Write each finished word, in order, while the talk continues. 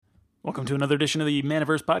Welcome to another edition of the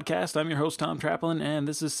Maniverse Podcast. I'm your host, Tom Traplin, and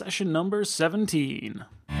this is session number 17.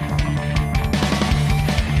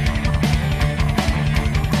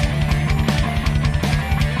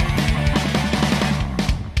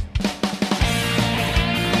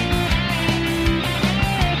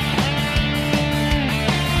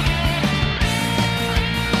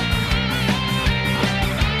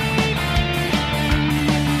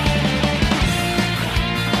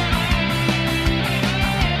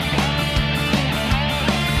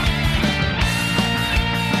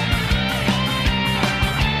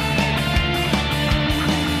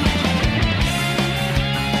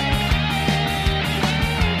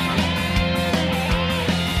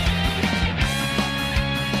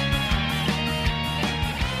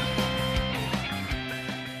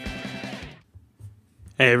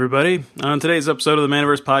 Hey everybody, on today's episode of the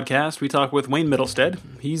Maniverse Podcast, we talk with Wayne Mittlestead.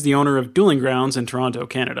 He's the owner of Dueling Grounds in Toronto,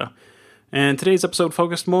 Canada. And today's episode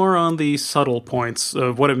focused more on the subtle points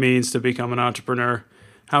of what it means to become an entrepreneur,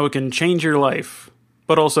 how it can change your life,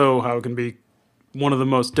 but also how it can be one of the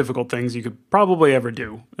most difficult things you could probably ever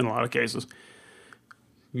do in a lot of cases.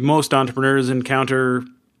 Most entrepreneurs encounter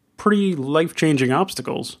pretty life-changing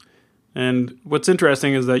obstacles. And what's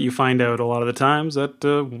interesting is that you find out a lot of the times that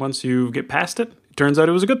once you get past it, turns out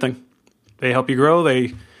it was a good thing. They help you grow.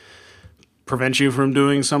 They prevent you from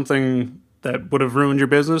doing something that would have ruined your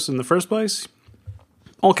business in the first place.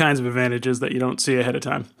 All kinds of advantages that you don't see ahead of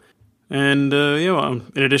time. And,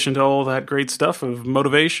 in addition to all that great stuff of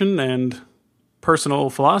motivation and personal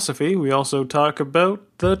philosophy, we also talk about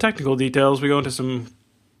the technical details. We go into some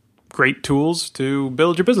great tools to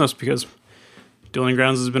build your business because Dueling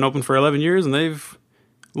Grounds has been open for 11 years and they've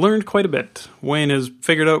learned quite a bit. Wayne has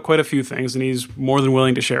figured out quite a few things, and he's more than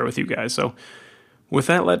willing to share with you guys. So with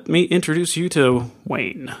that, let me introduce you to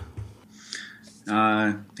Wayne.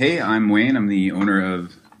 Hey, I'm Wayne. I'm the owner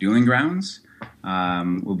of Dueling Grounds.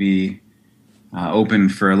 We'll be open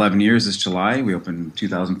for 11 years this July. We opened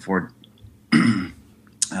 2004 in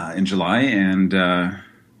July, and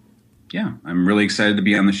I'm really excited to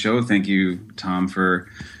be on the show. Thank you, Tom, for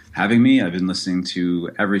having me. I've been listening to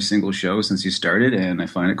every single show since you started, and I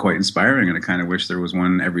find it quite inspiring, and I kind of wish there was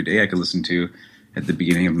one every day I could listen to at the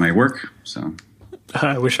beginning of my work. So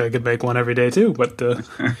I wish I could make one every day too, but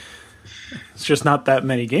it's just not that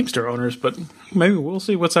many GameStore owners, but maybe we'll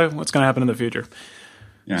see what's going to happen in the future.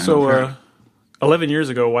 Yeah, so 11 years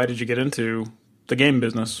ago, why did you get into the game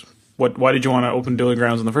business? Why did you want to open Dueling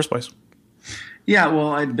Grounds in the first place? Yeah, well,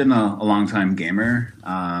 I'd been a long-time gamer.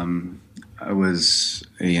 I was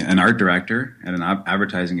an art director at an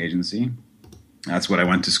advertising agency. That's what I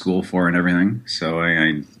went to school for and everything. So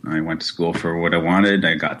I went to school for what I wanted.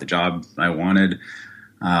 I got the job I wanted.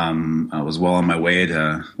 I was well on my way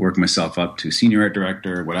to work myself up to senior art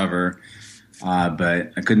director, whatever.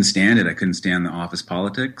 But I couldn't stand it. I couldn't stand the office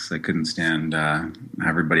politics. I couldn't stand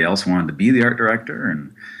everybody else wanted to be the art director.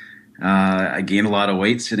 And I gained a lot of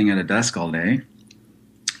weight sitting at a desk all day.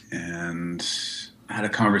 And I had a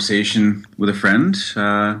conversation with a friend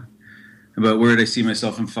about where did I see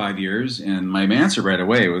myself in 5 years, and my answer right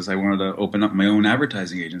away was I wanted to open up my own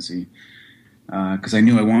advertising agency because I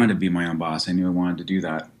knew I wanted to be my own boss. I knew I wanted to do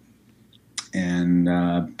that, and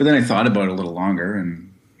but then I thought about it a little longer,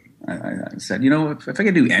 and I said, if I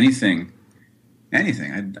could do anything,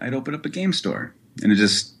 I'd open up a game store, and it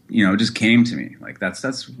just came to me like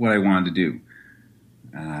that's what I wanted to do,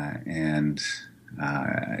 and.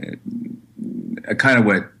 Kind of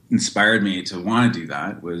what inspired me to want to do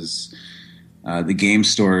that was the game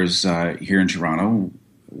stores here in Toronto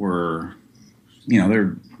were,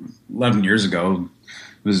 they're 11 years ago.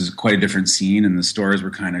 It was quite a different scene, and the stores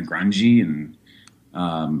were kind of grungy and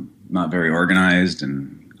not very organized.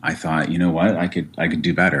 And I thought, you know what, I could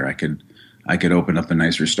do better. I could open up a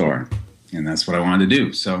nicer store, and that's what I wanted to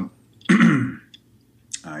do. So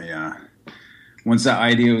once that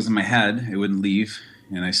idea was in my head, it wouldn't leave,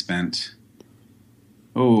 and I spent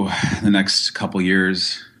the next couple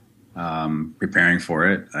years preparing for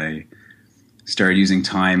it. I started using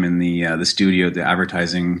time in the studio, the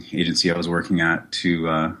advertising agency I was working at,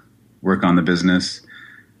 to work on the business.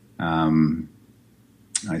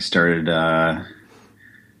 I started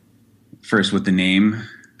first with the name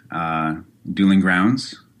Dueling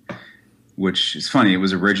Grounds, which is funny. It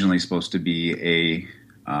was originally supposed to be a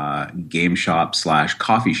game shop /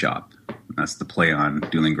 coffee shop. That's the play on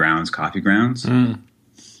Dueling Grounds, Coffee Grounds.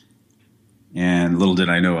 And little did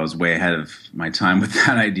I know I was way ahead of my time with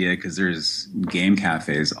that idea, because there's game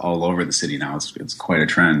cafes all over the city now. It's quite a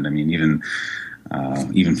trend. I mean, even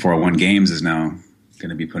 401 Games is now going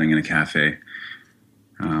to be putting in a cafe.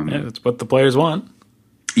 That's what the players want.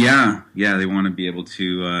 Yeah, they want to be able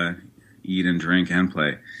to eat and drink and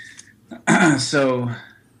play. So,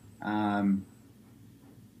 I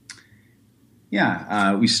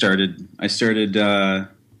started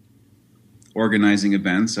organizing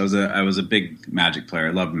events. I was a big Magic player.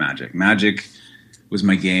 I loved Magic. Magic was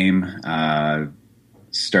my game.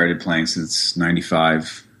 Started playing since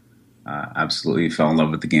 '95. Absolutely fell in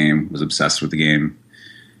love with the game. Was obsessed with the game.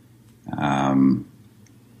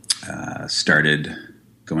 Started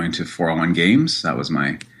going to 401 games. That was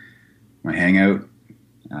my hangout.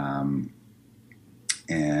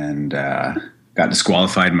 And got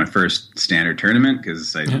disqualified in my first standard tournament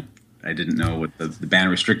because I didn't know what the ban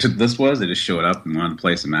restricted list was. I just showed up and wanted to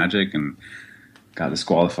play some Magic and got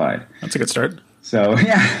disqualified. That's a good start. So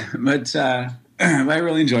but I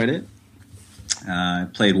really enjoyed it. I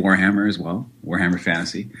played Warhammer as well, Warhammer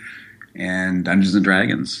Fantasy, and Dungeons and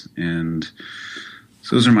Dragons, and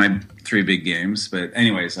so those are my three big games. But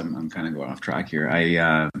anyways, I'm kind of going off track here. Hey,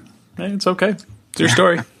 it's okay. It's your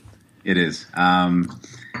story. It is.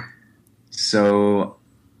 So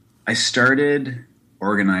I started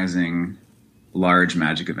organizing large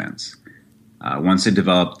Magic events. Once I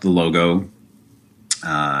developed the logo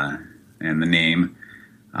and the name,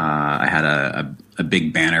 I had a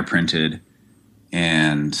big banner printed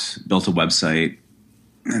and built a website,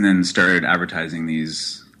 and then started advertising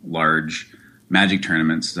these large Magic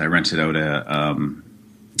tournaments. I rented out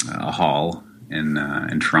a hall in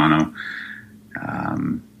Toronto,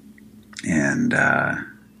 and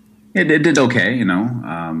it did okay. You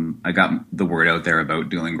know, I got the word out there about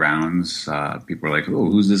Dueling Grounds. People were like,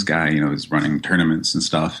 "Oh, who's this guy?" You know, he's running tournaments and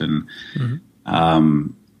stuff, and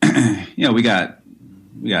you know, we got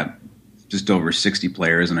just over 60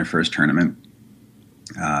 players in our first tournament.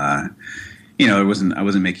 You know, I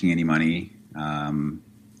wasn't making any money. I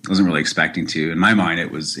wasn't really expecting to. In my mind,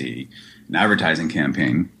 it was an advertising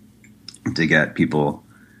campaign to get people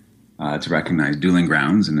to recognize Dueling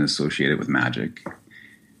Grounds and associate it with Magic.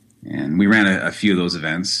 And we ran a few of those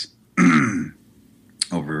events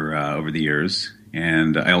over the years.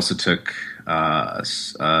 And I also took a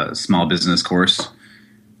small business course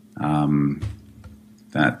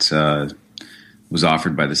that was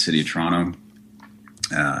offered by the City of Toronto.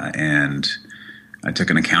 And I took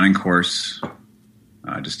an accounting course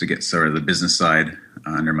just to get sort of the business side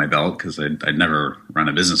under my belt, because I'd never run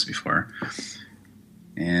a business before.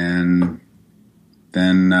 And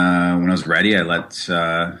then when I was ready, I let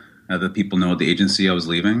other people know at the agency I was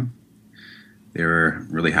leaving. They were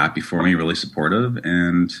really happy for me, really supportive,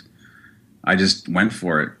 and I just went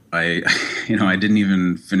for it. I didn't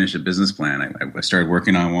even finish a business plan. I started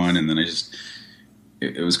working on one, and then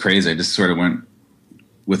it was crazy. I just sort of went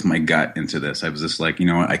with my gut into this. I was just like, you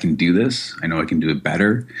know what, I can do this. I know I can do it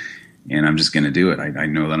better, and I'm just going to do it. I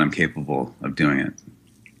know that I'm capable of doing it.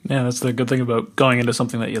 Yeah, that's the good thing about going into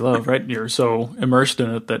something that you love, right? You're so immersed in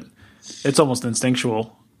it that it's almost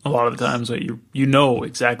instinctual a lot of the times that you know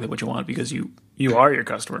exactly what you want because you are your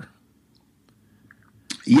customer.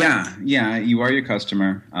 Yeah, you are your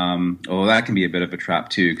customer. Although that can be a bit of a trap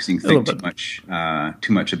too, because you can think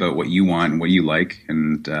too much about what you want and what you like,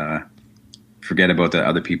 and forget about that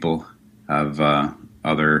other people have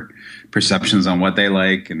other perceptions on what they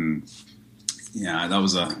like. And yeah, that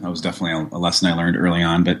was definitely a lesson I learned early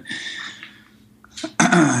on. But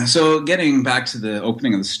so getting back to the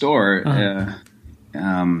opening of the store,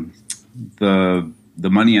 the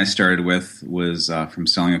money I started with was from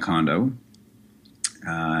selling a condo.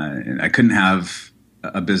 I couldn't have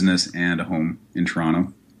a business and a home in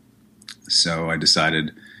Toronto, so I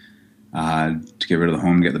decided to get rid of the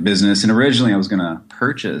home and get the business. And originally I was going to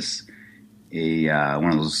purchase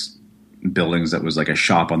one of those buildings that was like a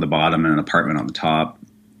shop on the bottom and an apartment on the top.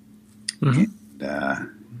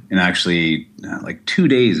 And actually, like 2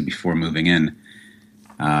 days before moving in,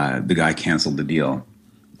 the guy canceled the deal.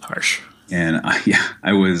 Harsh. And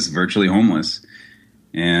I was virtually homeless.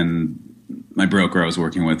 And my broker I was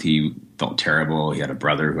working with, he felt terrible. He had a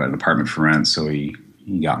brother who had an apartment for rent, so he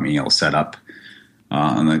got me all set up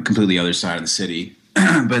on the completely other side of the city.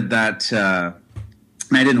 But that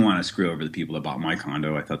I didn't want to screw over the people that bought my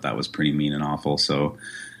condo. I thought that was pretty mean and awful. So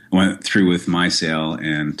I went through with my sale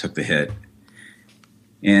and took the hit.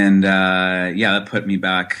 And that put me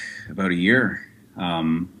back about a year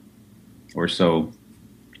or so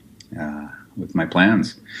with my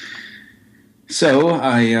plans. So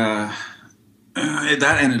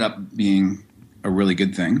that ended up being a really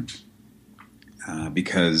good thing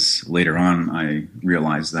because later on I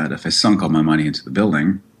realized that if I sunk all my money into the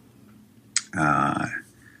building,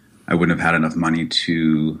 I wouldn't have had enough money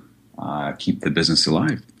to keep the business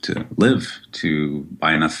alive, to live, to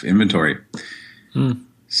buy enough inventory.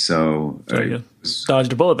 So you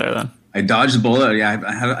dodged a bullet there then. I dodged the bullet. Yeah,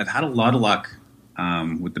 I've had a lot of luck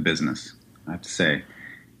with the business, I have to say.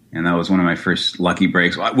 And that was one of my first lucky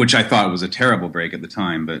breaks, which I thought was a terrible break at the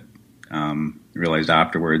time, but realized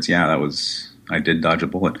afterwards, I did dodge a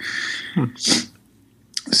bullet.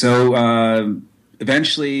 So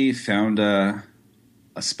eventually found a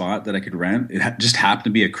spot that I could rent. It just happened to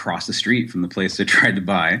be across the street from the place I tried to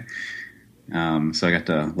buy. So I got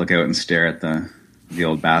to look out and stare at the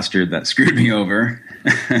old bastard that screwed me over.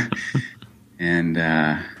 And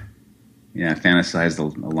fantasized a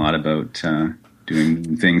lot about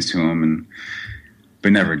doing things to him,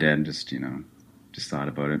 but never did. Just thought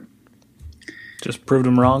about it. Just proved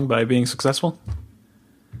him wrong by being successful?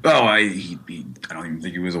 Oh, I don't even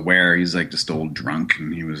think he was aware. He's like just old drunk,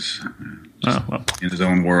 and he was in his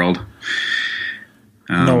own world.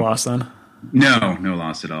 No loss then? No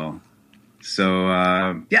loss at all. So,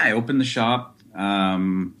 I opened the shop. I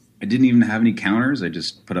didn't even have any counters. I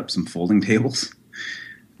just put up some folding tables,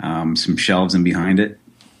 some shelves in behind it.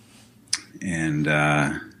 And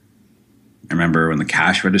I remember when the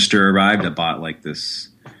cash register arrived, I bought like this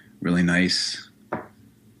really nice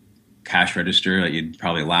cash register that you'd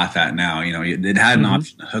probably laugh at now. It had an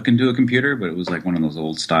option to hook into a computer, but it was like one of those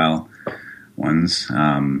old style ones.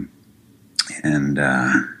 But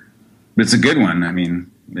it's a good one. I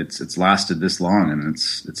mean, it's lasted this long, and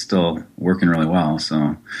it's still working really well.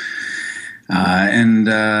 So, I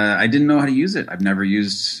didn't know how to use it. I've never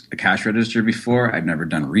used a cash register before. I've never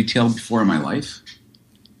done retail before in my life.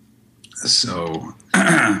 So,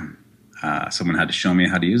 someone had to show me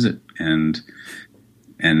how to use it and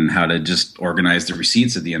how to just organize the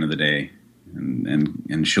receipts at the end of the day,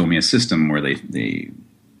 and show me a system where they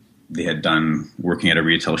had done working at a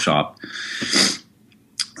retail shop.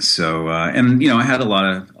 So, I had a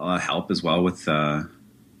lot of help as well with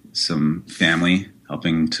some family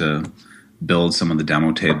helping to build some of the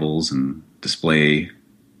demo tables and display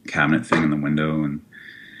cabinet thing in the window. And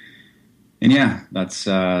that's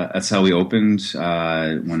how we opened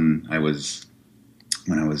when I was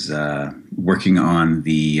working on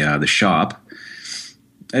the shop.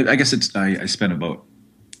 I guess I spent about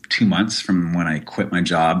 2 months from when I quit my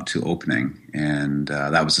job to opening, and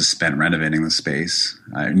that was just spent renovating the space.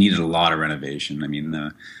 I needed a lot of renovation. I mean,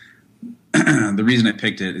 the reason I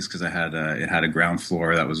picked it is because it had a ground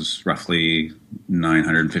floor that was roughly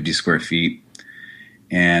 950 square feet,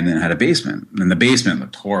 and then it had a basement. And the basement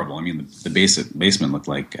looked horrible. I mean, the basement looked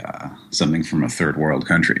like something from a third world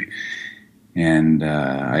country. And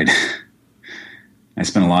I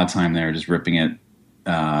spent a lot of time there just ripping it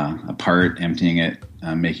apart, emptying it,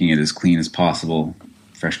 making it as clean as possible,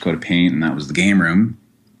 fresh coat of paint, and that was the game room.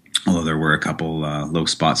 Although there were a couple low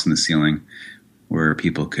spots in the ceiling where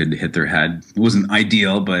people could hit their head. It wasn't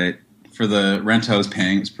ideal, but for the rent I was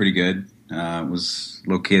paying, it was pretty good. It was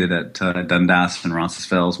located at Dundas and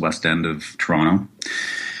Roncesvalles, west end of Toronto.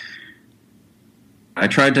 I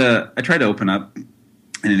tried to open up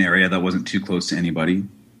in an area that wasn't too close to anybody,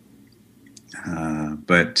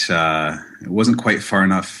 but it wasn't quite far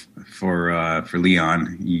enough for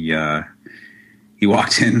Leon. He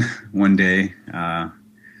walked in one day.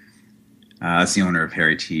 That's the owner of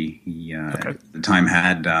Harry T. He at the time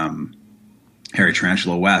had Harry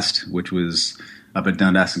Tarantula West, which was up at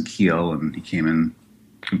Dundas and Keele, and he came in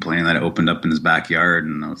complaining that it opened up in his backyard,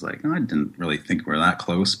 and I was like, I didn't really think we were that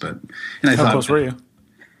close, but how close were you?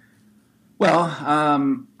 Well,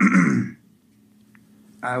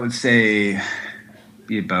 I would say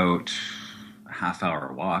be about a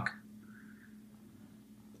half-hour walk.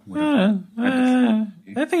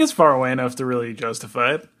 I think it's far away enough to really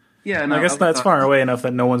justify it. Yeah, no, I guess that's far away enough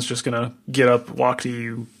that no one's just going to get up, walk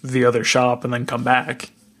to the other shop, and then come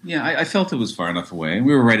back. Yeah, I felt it was far enough away.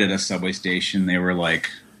 We were right at a subway station. They were like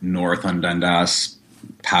north on Dundas,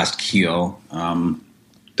 past Keele.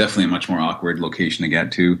 Definitely a much more awkward location to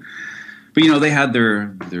get to. But they had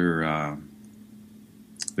their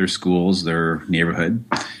schools, their neighborhood.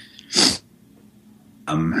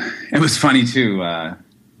 It was funny too. I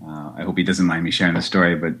hope he doesn't mind me sharing the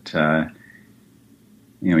story, but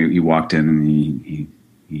he walked in and he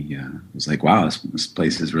was like, "Wow, this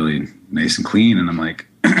place is really nice and clean." And I'm like,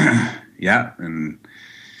 "Yeah," and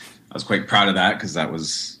I was quite proud of that because that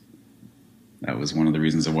was one of the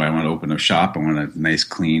reasons of why I wanted to open a shop. I wanted a nice,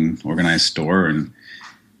 clean, organized store, and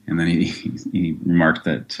then he remarked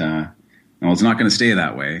that, "Well, it's not going to stay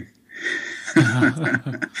that way."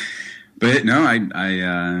 But no,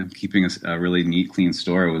 I keeping a really neat, clean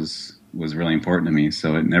store was really important to me.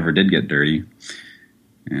 So it never did get dirty,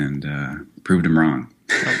 and proved him wrong.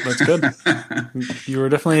 Well, that's good. You were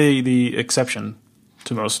definitely the exception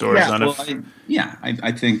to most stores. Yeah,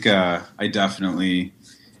 I think I definitely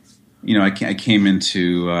I came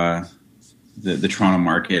into the Toronto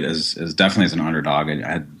market as definitely as an underdog.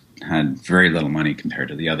 I had very little money compared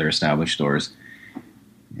to the other established stores,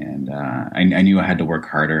 and I knew I had to work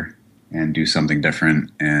harder and do something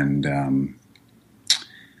different. And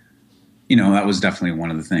that was definitely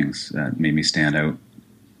one of the things that made me stand out.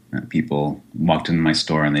 People walked into my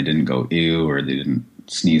store and they didn't go ew, or they didn't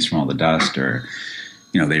sneeze from all the dust, or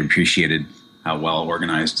they appreciated how well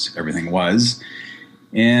organized everything was.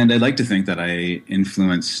 And I'd like to think that I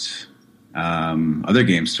influenced other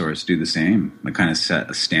game stores to do the same. I kind of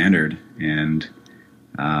set a standard, and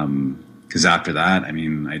because after that,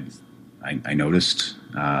 I noticed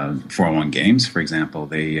 401 Games, for example,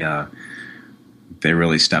 they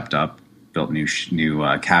really stepped up, built new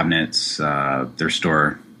cabinets. Their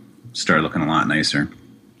store started looking a lot nicer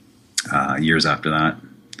years after that.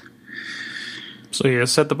 So you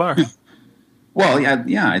set the bar. Well,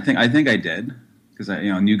 yeah, I think I did, because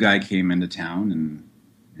a new guy came into town and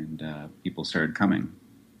people started coming.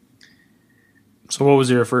 So what was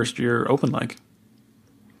your first year open like?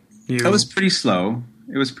 It was pretty slow.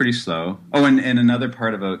 Oh, and another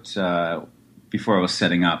part about before I was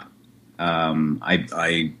setting up,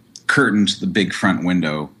 I curtained the big front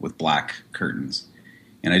window with black curtains,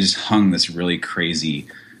 and I just hung this really crazy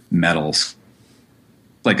metal,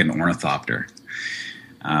 like an ornithopter,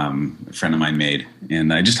 a friend of mine made,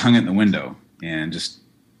 and I just hung it in the window and just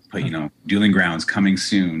put, Dueling Grounds coming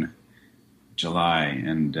soon, July,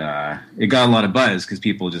 and it got a lot of buzz because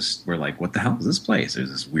people just were like, "What the hell is this place?"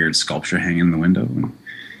 There's this weird sculpture hanging in the window,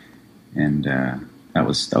 and that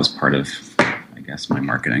was part of, I guess, my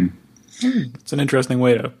marketing. It's an interesting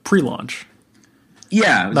way to pre-launch.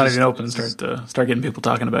 Yeah, not even open and start getting people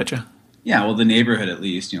talking about you. Yeah, well, the neighborhood at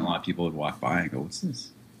least, a lot of people would walk by and go, "What's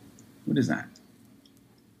this? What is that?"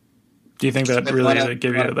 Do you think that really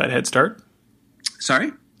gave you that head start?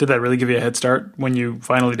 Sorry? Did that really give you a head start when you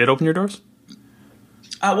finally did open your doors?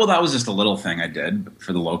 Well, that was just a little thing I did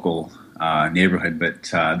for the local neighborhood, but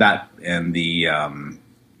that and the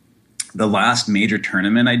last major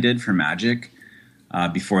tournament I did for Magic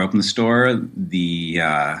before I opened the store,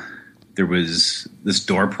 there was this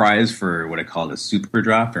door prize for what I called a super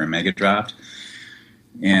draft or a mega draft,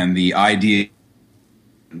 and the idea,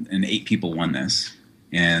 and 8 people won this.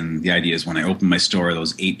 And the idea is when I opened my store,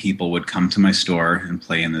 those 8 people would come to my store and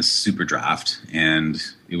play in this super draft. And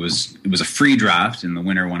it was a free draft, and the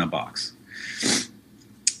winner won a box.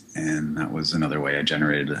 And that was another way I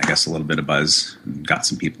generated, I guess, a little bit of buzz and got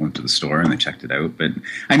some people into the store, and they checked it out. But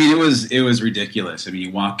it was ridiculous.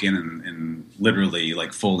 You walk in and literally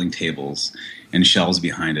like folding tables and shelves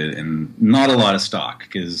behind it, and not a lot of stock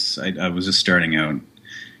because I was just starting out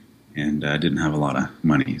and didn't have a lot of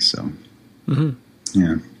money. So. Mm-hmm.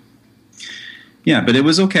 Yeah, but it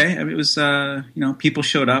was okay. It was, people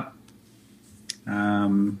showed up,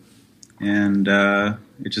 and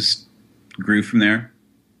it just grew from there.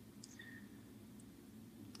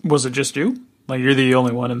 Was it just you? Like, you're the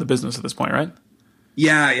only one in the business at this point, right?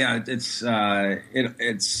 Yeah. It's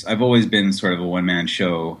I've always been sort of a one-man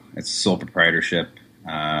show. It's sole proprietorship.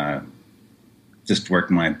 Just worked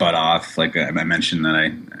my butt off. Like I mentioned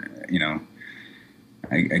that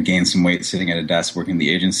I gained some weight sitting at a desk working the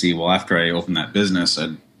agency. Well, after I opened that business, I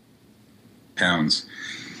had pounds.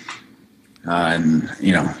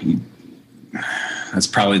 That's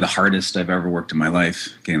probably the hardest I've ever worked in my life,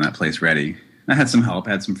 getting that place ready. I had some help,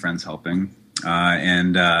 I had some friends helping.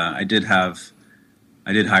 I did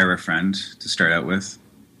hire a friend to start out with,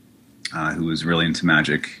 who was really into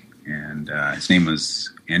Magic. And his name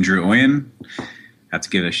was Andrew Oyen. I have to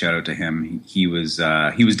give a shout out to him. He was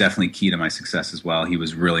definitely key to my success as well. He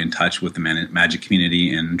was really in touch with the Magic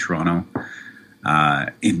community in Toronto.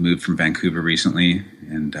 He moved from Vancouver recently,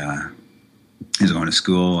 and he was going to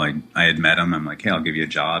school. I had met him. I'm like, hey, I'll give you a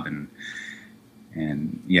job, and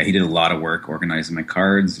yeah, he did a lot of work organizing my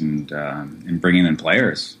cards and bringing in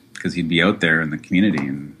players, because he'd be out there in the community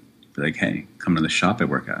and be like, hey, come to the shop I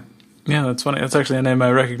work at. Yeah, that's funny. That's actually a name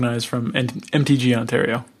I recognize from MTG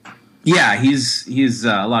Ontario. Yeah, he's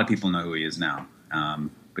a lot of people know who he is now.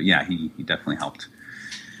 But yeah, he definitely helped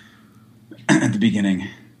at the beginning.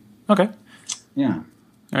 Okay. Yeah. All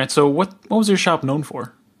right. So what was your shop known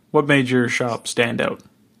for? What made your shop stand out?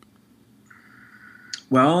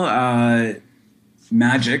 Well,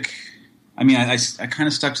 Magic. I kind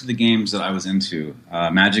of stuck to the games that I was into.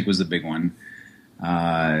 Magic was the big one.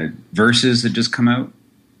 Versus had just come out.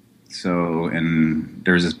 So, and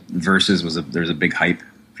there's a big hype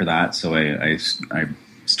for that, so I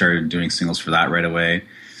started doing singles for that right away.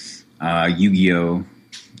 Yu-Gi-Oh!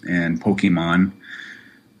 And Pokemon,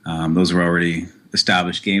 those were already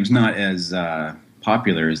established games, not as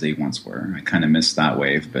popular as they once were. I kind of missed that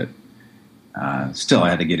wave, but still I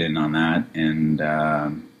had to get in on that. And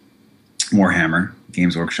Warhammer,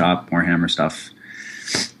 Games Workshop, Warhammer stuff.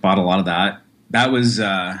 Bought a lot of that. That was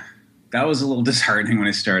a little disheartening when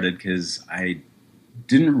I started because I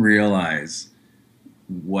didn't realize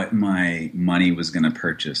what my money was going to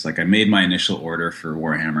purchase. Like I made my initial order for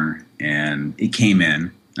Warhammer and it came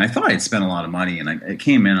in. I thought I'd spent a lot of money and it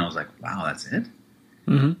came in and I was like, wow, that's it?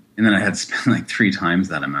 Mm-hmm. And then I had spent like 3 times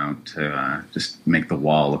that amount to just make the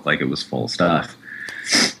wall look like it was full of stuff.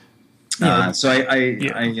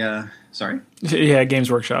 Sorry? Yeah,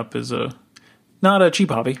 Games Workshop is not a cheap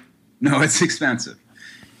hobby. No, it's expensive.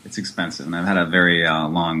 It's expensive. And I've had a very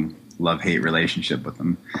long love-hate relationship with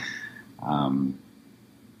them.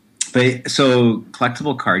 So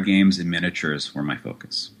collectible card games and miniatures were my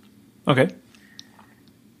focus. Okay.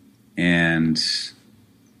 And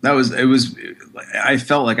I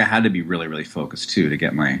felt like I had to be really, really focused too to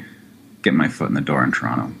get my foot in the door in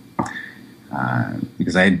Toronto.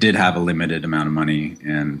 Because I did have a limited amount of money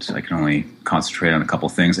and I could only concentrate on a couple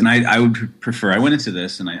things. And I would prefer, I went into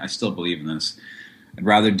this and I still believe in this. I'd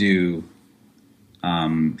rather do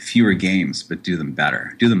fewer games, but do them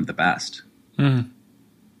better, do them the best. Mm-hmm.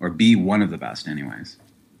 Or be one of the best anyways.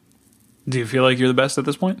 Do you feel like you're the best at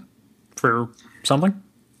this point for something?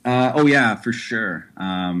 Oh yeah, for sure.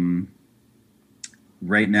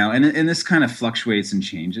 Right now, and this kind of fluctuates and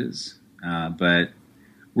changes, but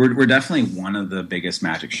we're definitely one of the biggest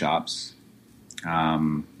Magic shops. I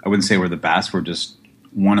wouldn't say we're the best. We're just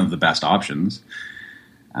one of the best options.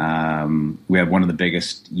 We have one of the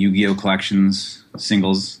biggest Yu-Gi-Oh collections,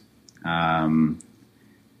 singles.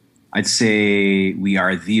 I'd say we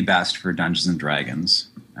are the best for Dungeons and Dragons.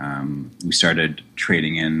 We started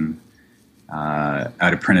trading in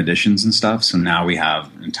out of print editions and stuff. So now we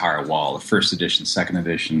have an entire wall of first edition, second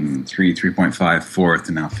edition, 3.5, fourth,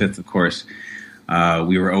 and now fifth, of course.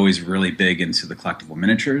 We were always really big into the collectible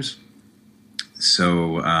miniatures.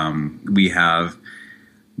 So we have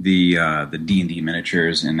the D&D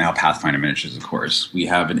miniatures and now Pathfinder miniatures, of course. We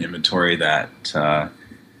have an inventory that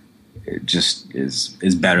it just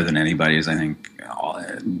is better than anybody's. I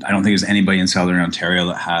don't think there's anybody in Southern Ontario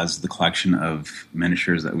that has the collection of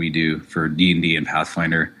miniatures that we do for D&D and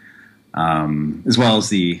Pathfinder, as well as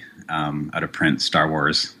the out of print Star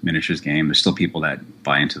Wars miniatures game. There's still people that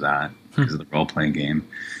buy into that because of the role playing game.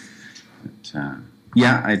 But,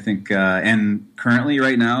 yeah, I think, and currently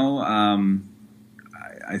right now,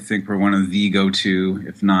 I think we're one of the go-to,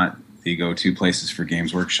 if not the go-to places for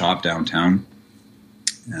Games Workshop downtown.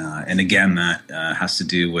 And again, that has to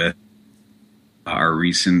do with our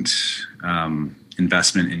recent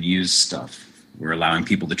investment in used stuff. We're allowing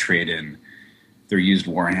people to trade in their used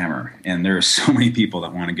Warhammer, and there are so many people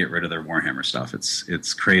that want to get rid of their Warhammer stuff.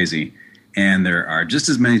 It's crazy, and there are just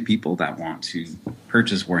as many people that want to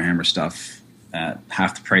purchase Warhammer stuff at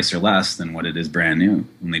half the price or less than what it is brand new.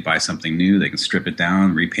 When they buy something new, they can strip it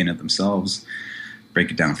down, repaint it themselves, break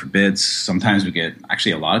it down for bits. Sometimes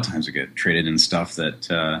a lot of times we get traded in stuff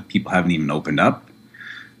that people haven't even opened up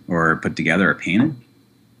or put together or painted.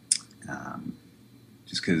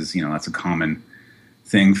 Just because, that's a common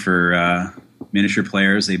thing for miniature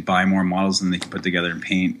players. They buy more models than they can put together and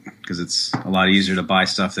paint because it's a lot easier to buy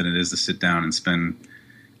stuff than it is to sit down and spend,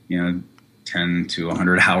 10 to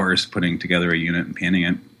 100 hours putting together a unit and painting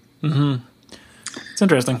it. Mm-hmm. It's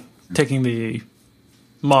interesting. Taking the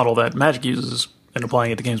model that Magic uses and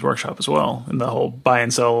applying it to Games Workshop as well, and the whole buy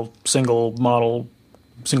and sell single model,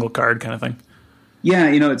 single card kind of thing. Yeah,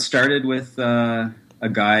 it started with a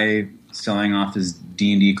guy selling off his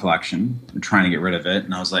D&D collection, trying to get rid of it,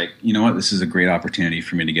 and I was like, you know what, this is a great opportunity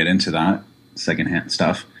for me to get into that secondhand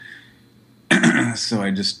stuff. So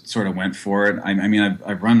I just sort of went for it.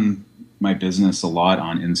 I've run my business a lot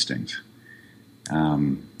on instinct,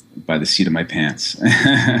 by the seat of my pants,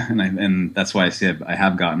 and that's why I say I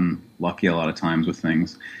have gotten lucky a lot of times with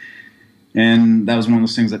things. And that was one of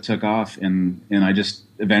those things that took off, and I just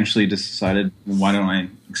eventually decided, why don't I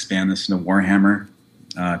expand this into Warhammer?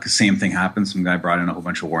 Because same thing happened. Some guy brought in a whole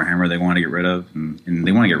bunch of Warhammer they want to get rid of, and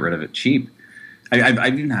they want to get rid of it cheap.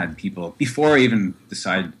 I've even had people, before I even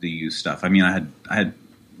decided to use stuff, I had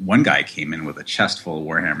one guy came in with a chest full of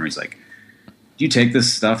Warhammer. He's like, do you take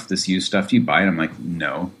this stuff, this used stuff, do you buy it? I'm like,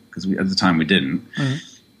 no, because at the time we didn't. Mm-hmm.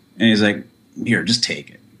 And he's like, here, just take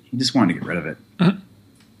it. He just wanted to get rid of it.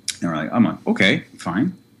 Mm-hmm. And I'm like, okay,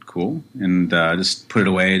 fine, cool. And just put it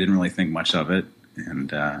away. Didn't really think much of it.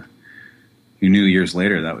 And who knew years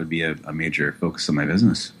later that would be a major focus of my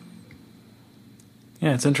business.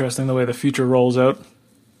 Yeah, it's interesting the way the future rolls out.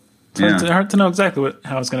 It's hard to know exactly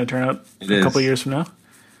how it's going to turn out a couple of years from now.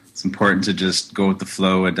 It's important to just go with the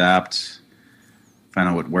flow, adapt, find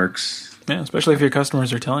out what works. Yeah, especially if your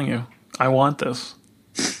customers are telling you, I want this.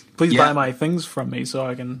 Please buy my things from me so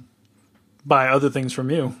I can buy other things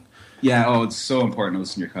from you. Yeah, it's so important to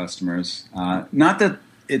listen to your customers. Not that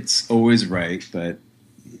it's always right, but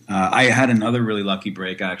I had another really lucky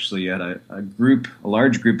break, actually. I had a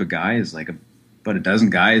large group of guys, like about a dozen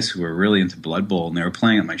guys who were really into Blood Bowl, and they were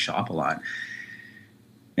playing at my shop a lot.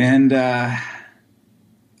 And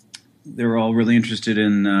they were all really interested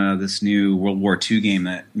in this new World War II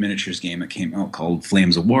miniatures game that came out called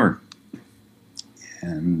Flames of War.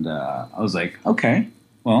 And I was like, okay,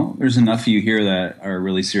 well, there's enough of you here that are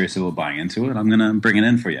really serious about buying into it. I'm going to bring it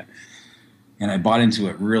in for you. And I bought into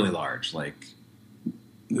it really large. Like,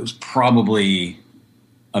 it was probably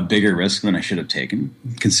a bigger risk than I should have taken,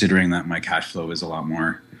 considering that my cash flow is a lot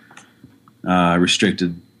more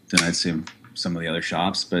restricted than I'd say some of the other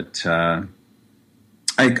shops. But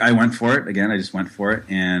I went for it. Again, I just went for it.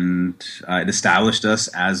 And it established us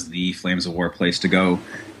as the Flames of War place to go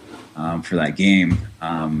for that game.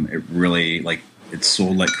 It really, it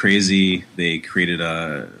sold like crazy. They created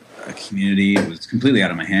a community. It was completely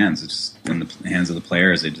out of my hands. It's just in the hands of the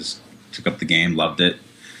players. They just took up the game, loved it.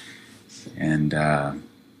 And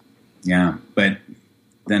but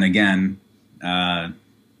then again,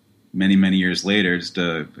 many years later, just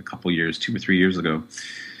a couple years, 2 or 3 years ago,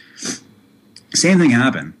 same thing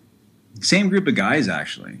happened. Same group of guys,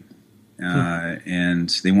 actually. And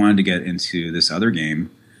they wanted to get into this other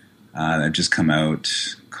game that had just come out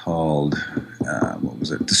called, what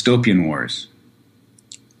was it? Dystopian Wars.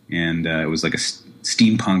 And it was like a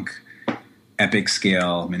steampunk epic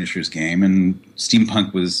scale miniatures game, and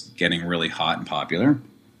steampunk was getting really hot and popular.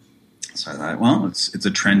 So I thought, well, it's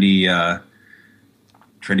a trendy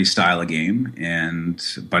style of game, and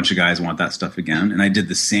a bunch of guys want that stuff again. And I did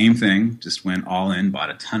the same thing, just went all in,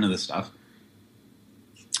 bought a ton of the stuff,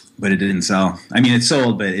 but it didn't sell. I mean, it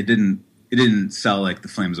sold, but it didn't sell like the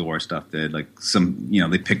Flames of War stuff did. Like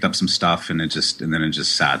they picked up some stuff, and then it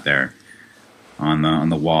just sat there on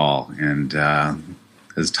the wall. And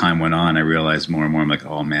as time went on, I realized more and more, I'm like,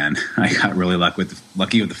 oh man, I got really lucky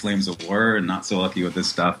with the Flames of War and not so lucky with this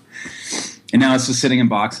stuff. And now it's just sitting in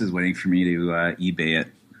boxes waiting for me to eBay it.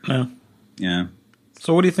 Yeah. Yeah.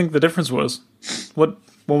 So what do you think the difference was? What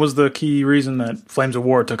was the key reason that Flames of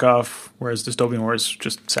War took off, whereas Dystopian Wars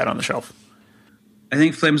just sat on the shelf? I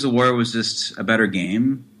think Flames of War was just a better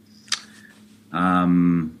game.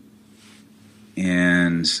 And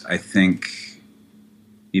I think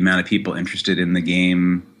the amount of people interested in the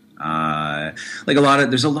game,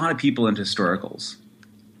 there's a lot of people into historicals.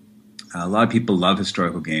 A lot of people love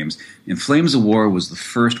historical games. And Flames of War was the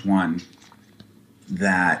first one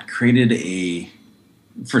that created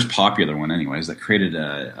first popular one anyways, that created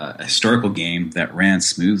a historical game that ran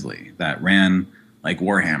smoothly, that ran like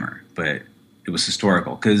Warhammer, but it was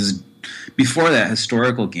historical. Because before that,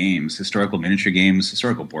 historical games, historical miniature games,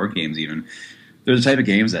 historical board games even, they're the type of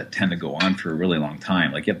games that tend to go on for a really long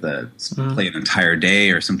time. Like you have to play an entire day,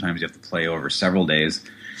 or sometimes you have to play over several days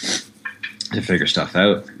to figure stuff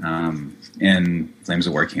out. And Flames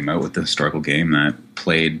of War came out with the historical game that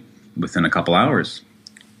played within a couple hours.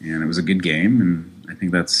 And it was a good game, and I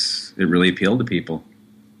think it really appealed to people.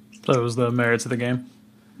 So it was the merits of the game?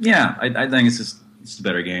 Yeah, I think it's a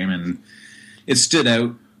better game, and it stood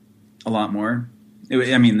out a lot more.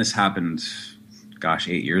 This happened, 8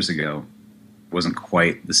 years ago. It wasn't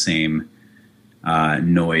quite the same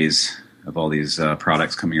noise of all these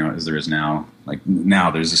products coming out as there is now. Like now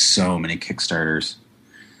there's just so many Kickstarters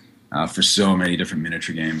for so many different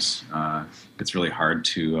miniature games. It's really hard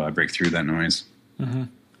to break through that noise. Mm-hmm.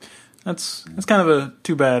 That's kind of a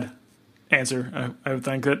too bad answer. I would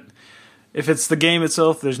think that if it's the game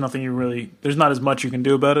itself, there's not as much you can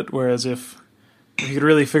do about it. Whereas if you could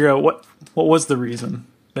really figure out what was the reason,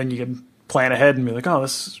 then you can plan ahead and be like, oh,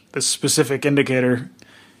 this specific indicator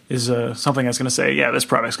is something that's going to say, yeah, this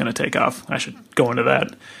product's going to take off. I should go into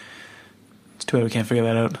that. It's too bad we can't figure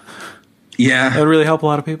that out. Yeah. That would really help a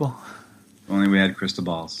lot of people. If only we had crystal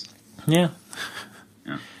balls. Yeah.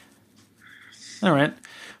 Yeah. All right.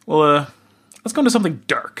 Well, let's go into something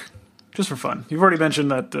dark, just for fun. You've already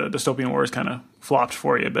mentioned that Dystopian Wars kind of flopped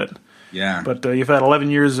for you a bit. Yeah. But you've had 11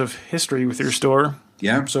 years of history with your store.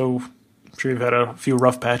 Yeah. So I'm sure you've had a few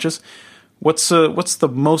rough patches. What's the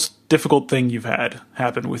most difficult thing you've had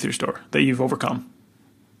happen with your store that you've overcome?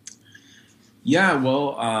 Yeah,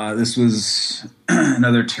 well, this was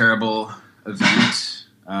another terrible event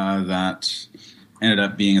that ended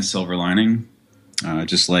up being a silver lining.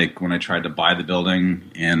 Just like when I tried to buy the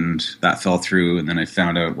building and that fell through, and then I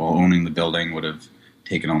found out, owning the building would have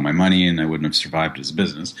taken all my money and I wouldn't have survived as a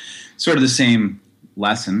business. Sort of the same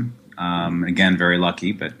lesson. Again, very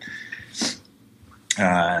lucky, but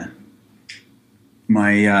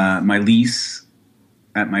my lease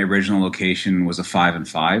at my original location was a 5 and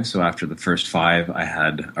 5. So after the first 5, I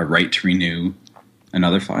had a right to renew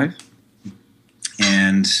another 5.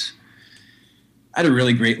 And I had a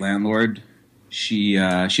really great landlord. She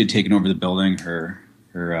had taken over the building. Her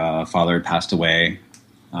father had passed away.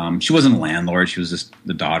 She wasn't a landlord. She was just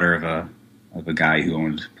the daughter of a guy who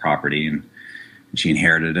owned property, and she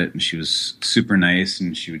inherited it. And she was super nice,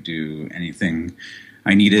 and she would do anything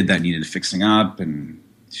I needed that needed fixing up. And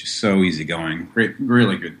she's so easygoing. Great,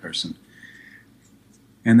 really good person.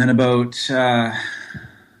 And then about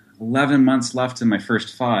 11 months left in my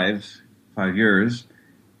first 5 years,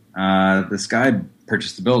 this guy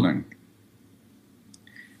purchased the building.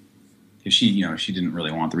 She didn't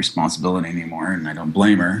really want the responsibility anymore, and I don't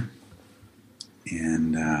blame her.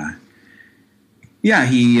 And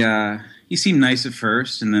he seemed nice at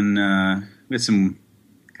first, and then we had some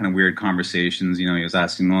kind of weird conversations. He was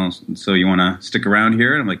asking, well, so you want to stick around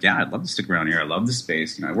here? And I'm like, yeah, I'd love to stick around here. I love the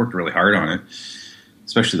space. I worked really hard on it,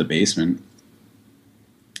 especially the basement.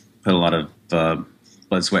 Put a lot of blood,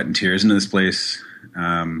 sweat, and tears into this place.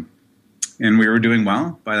 And we were doing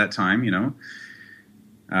well by that time,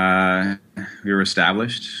 we were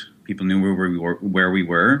established. People knew where we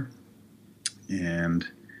were. And,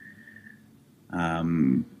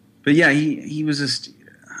 but yeah, he was just,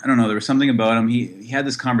 I don't know, there was something about him. He had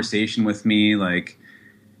this conversation with me, like,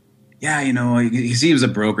 yeah, he was a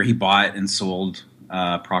broker. He bought and sold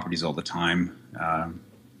properties all the time.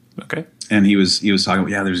 Okay. And he was talking,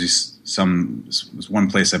 yeah, there's this one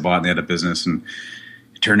place I bought, and they had a business, and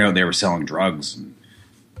it turned out they were selling drugs. And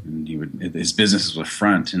his business was a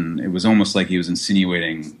front, and it was almost like he was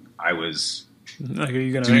insinuating I was. Like, are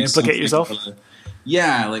you going to implicate yourself?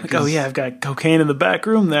 Yeah, like, oh yeah, I've got cocaine in the back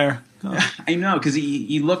room there. Oh. I know, because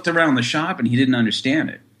he looked around the shop and he didn't understand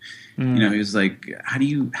it. He was like, "How do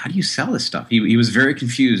you sell this stuff?" He was very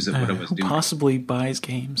confused at what I was doing. Who possibly buys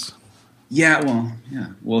games? Yeah,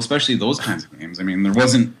 well, especially those kinds of games. I mean, there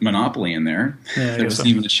wasn't Monopoly in there. Yeah, there wasn't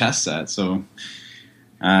even a chess set, so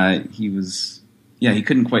he was. Yeah, he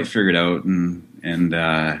couldn't quite figure it out, and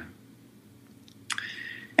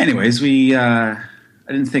anyways, I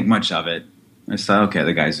didn't think much of it. I thought, okay,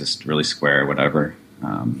 the guy's just really square, whatever.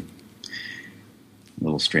 A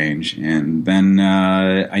little strange, and then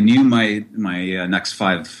I knew my next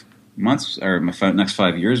 5 months or my next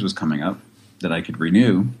 5 years was coming up that I could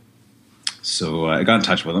renew, so I got in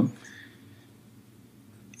touch with him.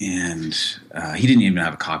 And he didn't even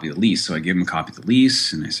have a copy of the lease, so I gave him a copy of the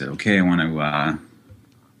lease, and I said, okay, I want to,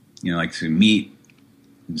 like to meet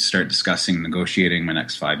and start discussing, negotiating my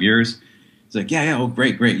next 5 years. He's like, yeah, oh,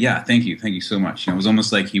 great, yeah, thank you so much. It was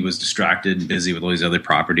almost like he was distracted and busy with all these other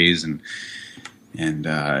properties, and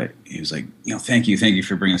he was like, thank you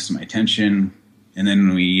for bringing this to my attention. And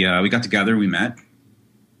then we got together, we met.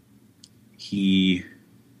 He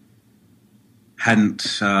hadn't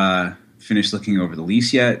finished looking over the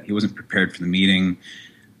lease yet. He wasn't prepared for the meeting.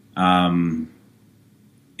 And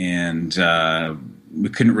we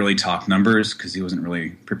couldn't really talk numbers because he wasn't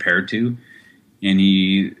really prepared to. And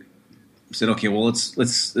he said, okay, well,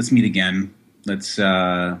 let's meet again. Let's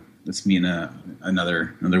meet in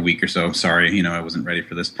another week or so. Sorry, I wasn't ready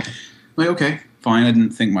for this. I'm like, okay, fine. I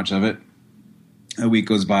didn't think much of it. A week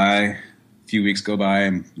goes by, a few weeks go by,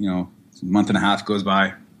 and, a month and a half goes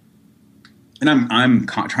by. And I'm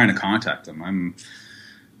trying to contact him.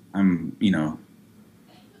 I'm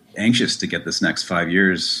anxious to get this next 5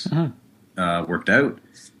 years worked out.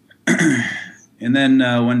 And then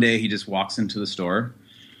one day he just walks into the store,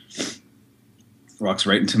 walks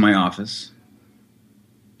right into my office,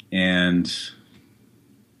 and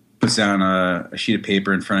puts down a sheet of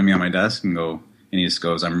paper in front of me on my desk and he just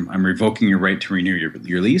goes, I'm revoking your right to renew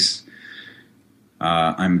your lease.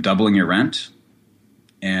 I'm doubling your rent.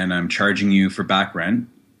 And I'm charging you for back rent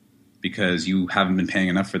because you haven't been paying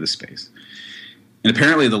enough for this space. And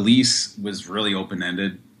apparently the lease was really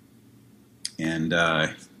open-ended. And,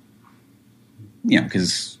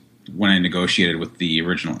 because when I negotiated with the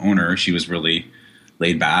original owner, she was really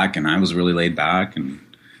laid back and I was really laid back. And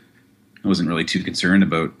I wasn't really too concerned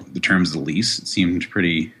about the terms of the lease. It seemed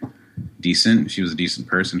pretty decent. She was a decent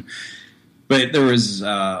person. But there was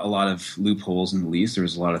a lot of loopholes in the lease. There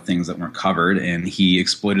was a lot of things that weren't covered, and he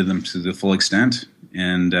exploited them to the full extent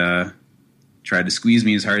and tried to squeeze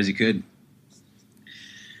me as hard as he could.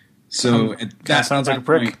 So that sounds like a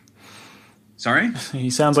prick. Point, sorry? He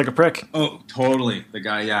sounds like a prick. Oh, totally. The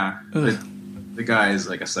guy, yeah. The guy is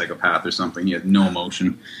like a psychopath or something. He had no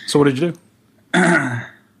emotion. So what did you do?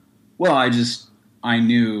 Well, I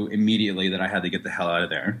knew immediately that I had to get the hell out of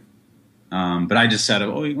there. But I just said,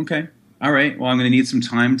 oh, okay, all right. Well, I'm going to need some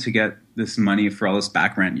time to get this money for all this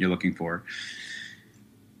back rent you're looking for.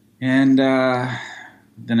 And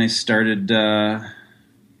then I started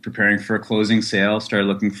preparing for a closing sale, started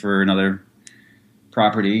looking for another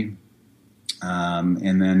property.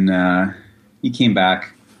 And then he came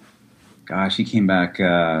back. Gosh, he came back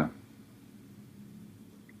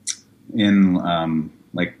in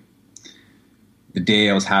like the day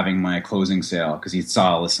I was having my closing sale, because he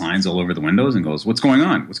saw all the signs all over the windows and goes, "What's going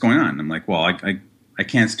on? What's going on?" And I'm like, "Well, I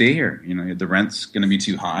can't stay here. You know, the rent's going to be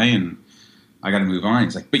too high, and I got to move on."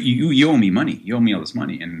 He's like, "But you owe me money. You owe me all this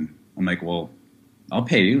money." And I'm like, "Well, I'll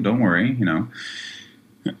pay you. Don't worry. You know."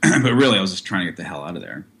 But really, I was just trying to get the hell out of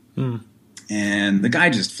there. And the guy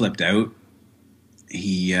just flipped out.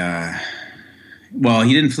 He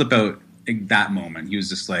didn't flip out at that moment. He was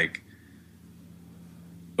just like,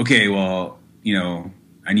 "Okay, well, you know,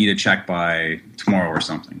 I need a check by tomorrow or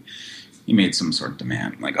something." He made some sort of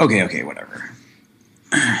demand. I'm like, okay, whatever.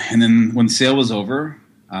 And then when the sale was over,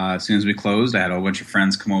 as soon as we closed, I had a whole bunch of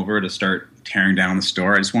friends come over to start tearing down the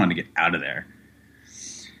store. I just wanted to get out of there.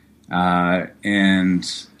 And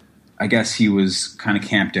I guess he was kind of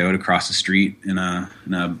camped out across the street in a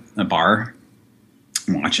bar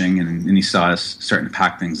watching, and he saw us starting to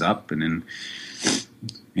pack things up, and then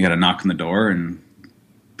he got a knock on the door, and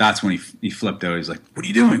that's when he flipped out. He's like, "What are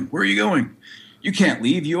you doing? Where are you going? You can't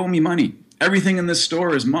leave. You owe me money. Everything in this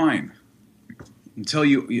store is mine until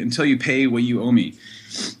you pay what you owe me."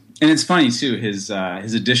 And it's funny too. His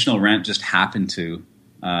additional rent just happened to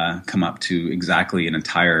come up to exactly an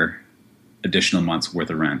entire additional month's worth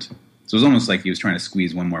of rent. So it was almost like he was trying to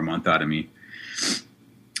squeeze one more month out of me.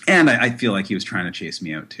 And I feel like he was trying to chase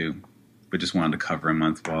me out too, but just wanted to cover a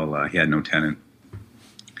month while he had no tenant.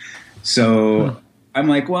 So I'm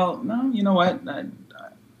like, well, no, you know what?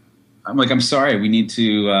 I'm like, I'm sorry. We need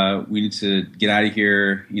to get out of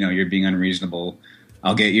here. You know, you're being unreasonable.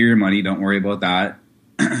 I'll get you your money. Don't worry about that.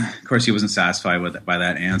 Of course, he wasn't satisfied by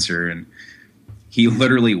that answer, and he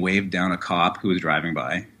literally waved down a cop who was driving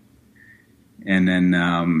by. And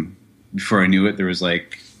then before I knew it, there was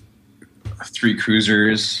like 3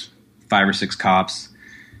 cruisers, 5 or 6 cops.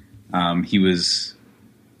 He was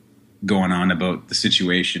going on about the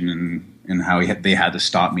situation and how they had to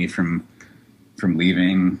stop me from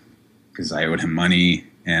leaving because I owed him money.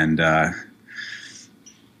 And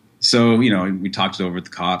so, you know, we talked it over with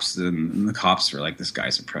the cops, and the cops were like, "This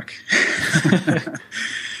guy's a prick."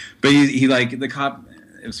 But he like, the cop,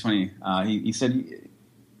 it was funny. He said,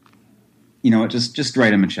 "You know what, just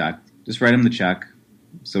write him a check. Just write him the check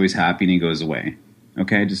so he's happy and he goes away.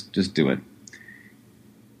 Okay, just do it."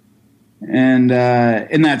 And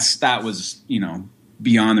that was, you know,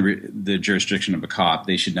 beyond the jurisdiction of a cop.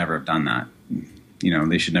 They should never have done that. You know,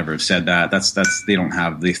 they should never have said that. That's they don't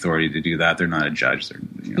have the authority to do that. They're not a judge.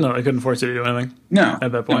 No, they couldn't force you to do anything. No,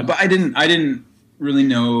 at that point. No, but I didn't really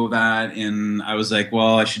know that, and I was like,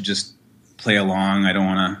 well, I should just play along. I don't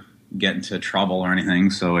want to get into trouble or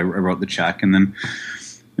anything. So I wrote the check, and then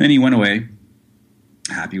he went away,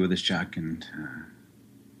 happy with his check. And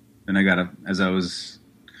then as I was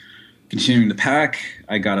continuing to pack,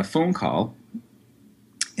 I got a phone call.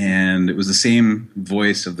 And it was the same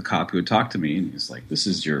voice of the cop who had talked to me. And he's like, "This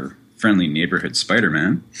is your friendly neighborhood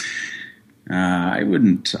Spider-Man. I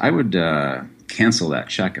would cancel that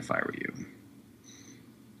check if I were you.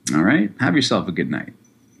 All right, have yourself a good night."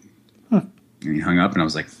 And he hung up, and I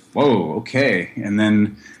was like, "Whoa, okay." And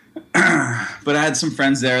then, but I had some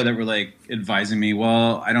friends there that were like advising me,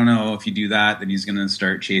 "Well, I don't know, if you do that, then he's going to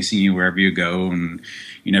start chasing you wherever you go, and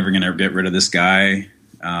you're never going to get rid of this guy.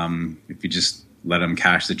 If you just let him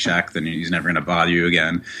cash the check, then he's never going to bother you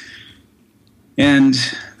again." And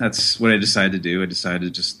that's what I decided to do. I decided to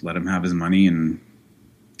just let him have his money, and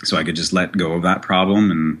so I could just let go of that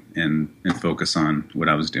problem and focus on what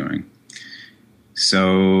I was doing.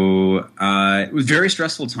 So it was a very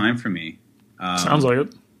stressful time for me. Sounds like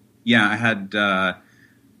it. Yeah, I had. I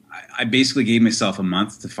basically gave myself a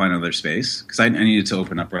month to find another space because I needed to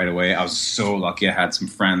open up right away. I was so lucky. I had some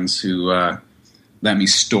friends who let me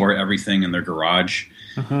store everything in their garage.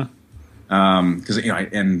 Because you know,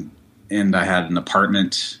 and I had an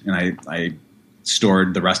apartment, and I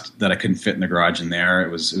stored the rest that I couldn't fit in the garage in there.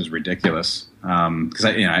 It was ridiculous because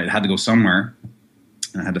I had to go somewhere,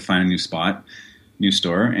 and I had to find a new spot, new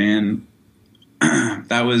store, and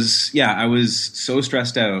that was I was so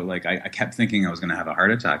stressed out. Like I kept thinking I was going to have a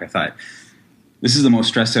heart attack. I thought, this is the most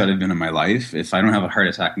stressed out I've been in my life. If I don't have a heart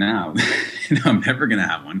attack now, I'm never going to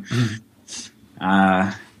have one.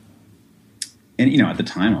 And you know, at the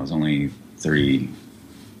time I was only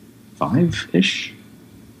 35-ish,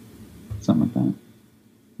 something like that.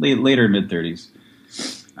 Later mid-30s.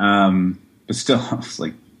 But still, it's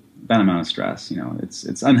like that amount of stress,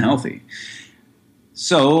 it's unhealthy.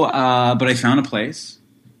 So, but I found a place.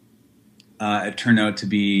 It turned out to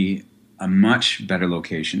be a much better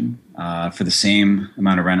location for the same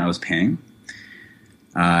amount of rent I was paying.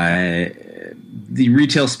 The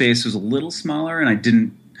retail space was a little smaller, and I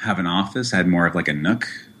didn't have an office. I had more of like a nook.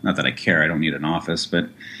 Not that I care. I don't need an office, but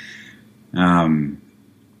the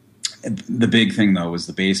big thing though was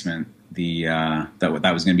the basement.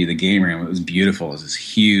 That was going to be the game room. It was beautiful. It was this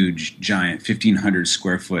huge, giant, 1,500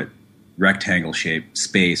 square foot rectangle shaped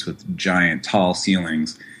space with giant, tall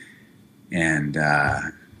ceilings, and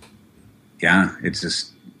it's just.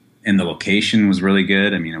 And the location was really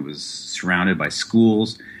good. I mean, it was surrounded by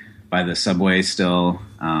schools, by the subway still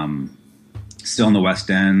in the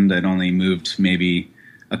West End. I'd only moved maybe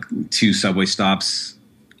 2 subway stops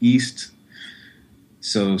east,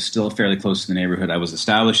 so still fairly close to the neighborhood I was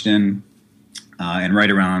established in, and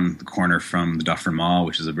right around the corner from the Dufferin Mall,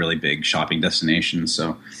 which is a really big shopping destination.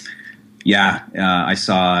 So, I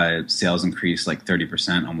saw sales increase like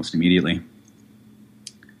 30% almost immediately.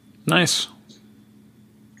 Nice.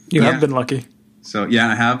 You have been lucky. So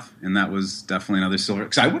I have, and that was definitely another silver.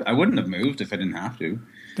 Because I wouldn't have moved if I didn't have to.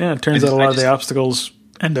 Yeah, it turns out a lot of the obstacles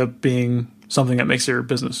end up being something that makes your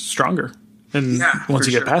business stronger. And once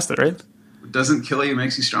you get past it, right? It doesn't kill you; it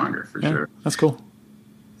makes you stronger for sure. That's cool.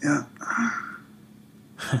 Yeah.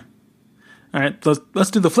 All right,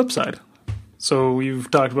 let's do the flip side. So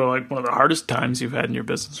you've talked about like one of the hardest times you've had in your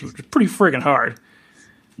business, which is pretty friggin' hard.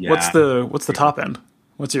 Yeah. What's the top end?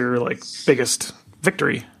 What's your like biggest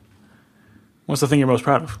victory? What's the thing you're most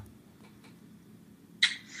proud of?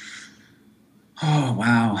 Oh,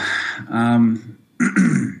 wow.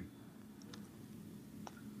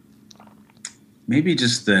 Maybe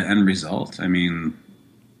just the end result. I mean,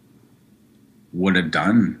 what it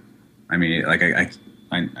done. I mean, like I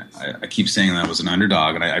keep saying that I was an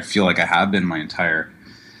underdog, and I feel like I have been my entire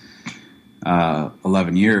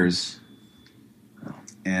 11 years.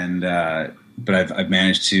 And but I've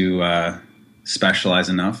managed to specialize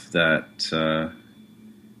enough that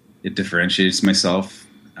it differentiates myself.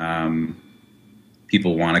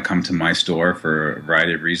 People want to come to my store for a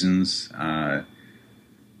variety of reasons.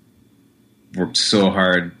 Worked so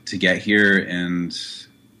hard to get here, and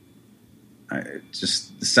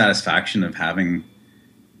just the satisfaction of having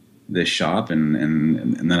this shop and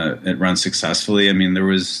then it runs successfully. I mean, there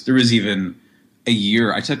was even a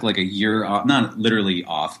year. I took like a year off, not literally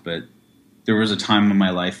off, but there was a time in my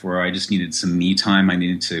life where I just needed some me time. I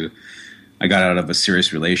got out of a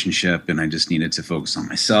serious relationship, and I just needed to focus on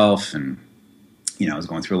myself. And, I was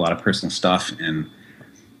going through a lot of personal stuff. And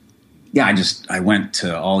I went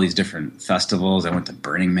to all these different festivals. I went to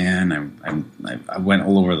Burning Man. I went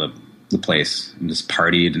all over the place and just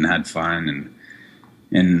partied and had fun.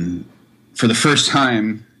 And for the first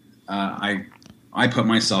time, I put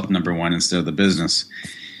myself number one instead of the business.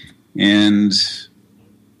 And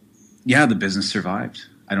the business survived.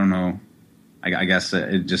 I don't know. I guess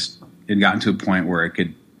it had gotten to a point where it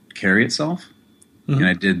could carry itself. Mm-hmm.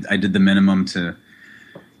 And I did the minimum to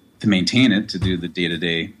maintain it, to do the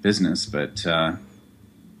day-to-day business, but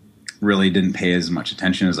really didn't pay as much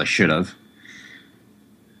attention as I should have.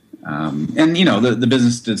 And the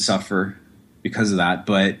business did suffer because of that,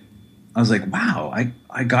 but I was like, wow,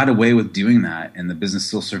 I got away with doing that, and the business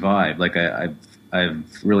still survived. Like I've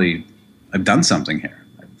done something here.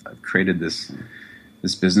 I've created this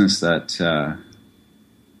business that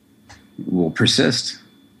will persist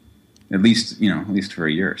at least for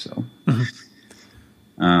a year or so. Mm-hmm.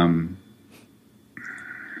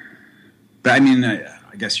 But I mean, I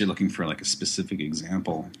guess you're looking for like a specific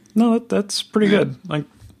example. No, that's pretty good. Like,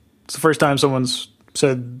 it's the first time someone's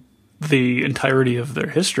said the entirety of their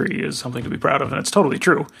history is something to be proud of, and it's totally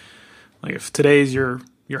true. Like, if today's your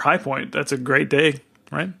high point, that's a great day,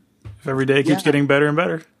 right? If every day keeps getting better and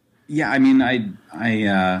better. Yeah, I mean, I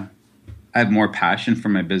have more passion for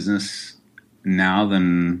my business now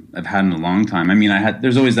than I've had in a long time. I mean,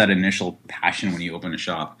 there's always that initial passion when you open a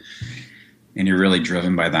shop, and you're really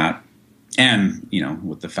driven by that. And,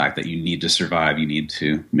 with the fact that you need to survive, you need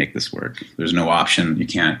to make this work. There's no option. You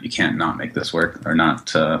can't not make this work, or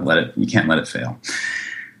not you can't let it fail.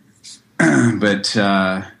 But,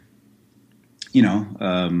 the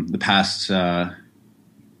past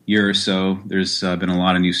year or so, there's been a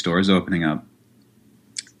lot of new stores opening up,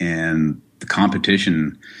 and the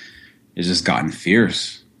competition has just gotten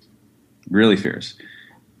fierce, really fierce.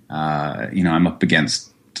 I'm up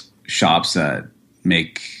against shops that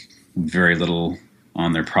make very little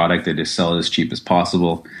on their product. They just sell it as cheap as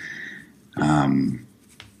possible. I'm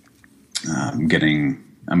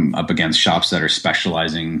up against shops that are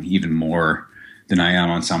specializing even more than I am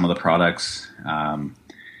on some of the products.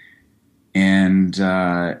 And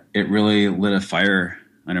it really lit a fire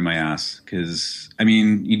under my ass, because I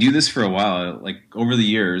mean, you do this for a while, like over the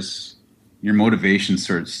years, your motivation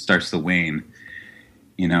starts to wane.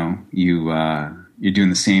 You know, you're doing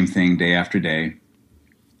the same thing day after day.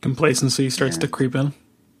 Complacency starts to creep in.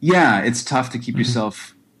 Yeah, it's tough to keep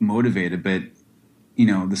yourself motivated, but you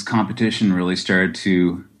know, this competition really started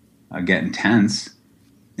to get intense,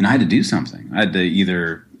 and I had to do something. I had to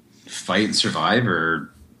either fight and survive or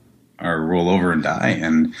roll over and die.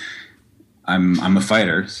 And I'm a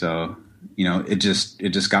fighter, so you know, it just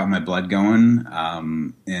got my blood going,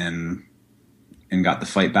 and got the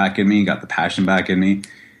fight back in me, got the passion back in me,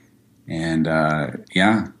 and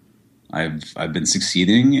yeah, I've been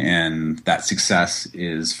succeeding, and that success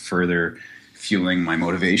is further fueling my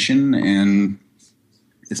motivation, and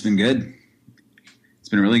it's been good. It's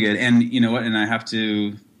been really good. And you know what? And I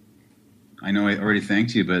know I already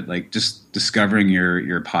thanked you, but like just discovering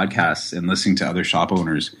your podcasts and listening to other shop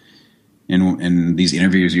owners and these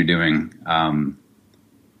interviews you're doing,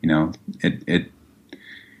 you know, it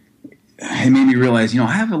made me realize, you know,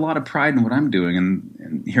 I have a lot of pride in what I'm doing,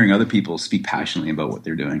 and hearing other people speak passionately about what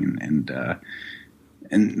they're doing, and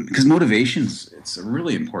because it's a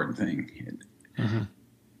really important thing,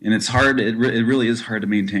 and it's hard. It really is hard to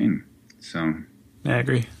maintain. So I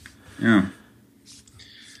agree. Yeah.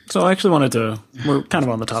 So I actually wanted to. We're kind of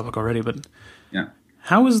on the topic already, but yeah,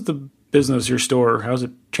 how is the business, your store? How has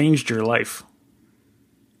it changed your life?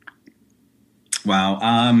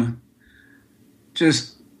 Wow.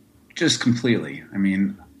 Just completely. I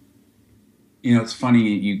mean, you know, it's funny.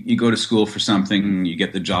 You go to school for something, you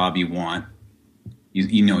get the job you want,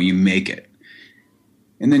 you know, you make it,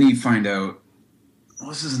 and then you find out, well,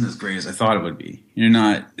 this isn't as great as I thought it would be. You're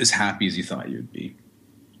not as happy as you thought you would be,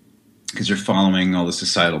 because you're following all the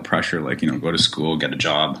societal pressure, like, you know, go to school, get a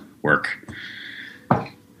job, work. But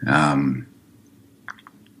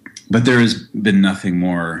there has been nothing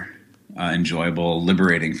more enjoyable,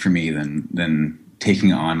 liberating for me than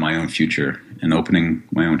taking on my own future and opening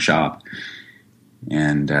my own shop.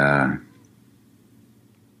 And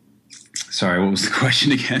sorry, what was the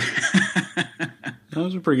question again? That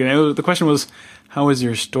was pretty good. The question was, how has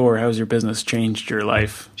your store, how has your business changed your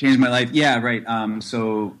life? Changed my life? Yeah, right.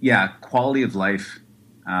 So, yeah, quality of life.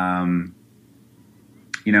 You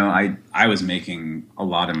know, I was making a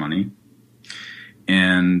lot of money,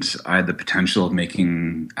 and I had the potential of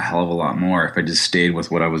making a hell of a lot more if I just stayed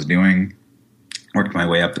with what I was doing, worked my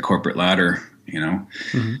way up the corporate ladder, you know.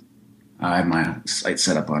 Mm-hmm. I had my site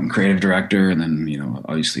set up on creative director, and then, you know,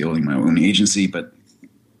 obviously owning my own agency. But,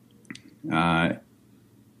 you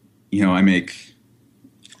know, I make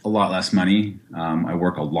a lot less money. I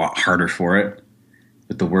work a lot harder for it,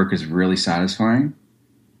 but the work is really satisfying.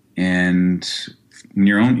 And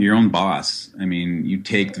your own boss, I mean, you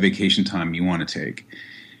take the vacation time you want to take.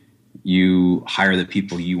 You hire the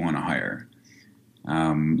people you want to hire.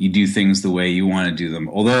 You do things the way you want to do them.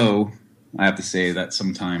 Although I have to say that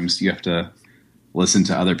sometimes you have to listen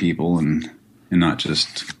to other people and not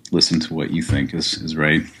just listen to what you think is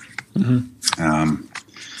right. Mm-hmm.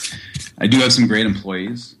 I do have some great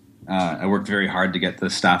employees. I worked very hard to get the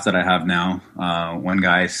staff that I have now. One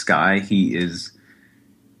guy, Sky, he's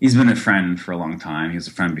been a friend for a long time. He was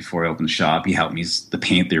a friend before I opened the shop. He helped me to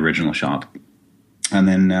paint the original shop. And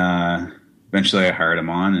then eventually I hired him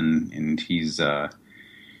on, and he's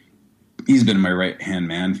been my right-hand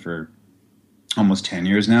man for almost 10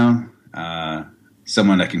 years now.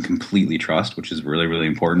 Someone I can completely trust, which is really, really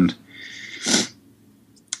important.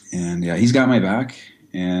 And yeah, he's got my back.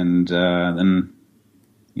 And then,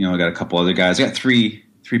 you know, I got a couple other guys. I got three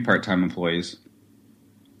part-time employees.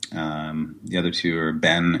 The other two are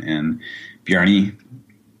Ben and Bjarni.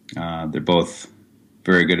 They're both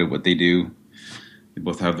very good at what they do. They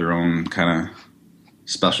both have their own kind of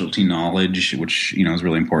specialty knowledge, which, you know, is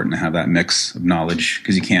really important to have that mix of knowledge,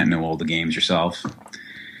 because you can't know all the games yourself. At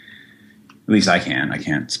least I can't. I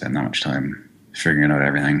can't spend that much time figuring out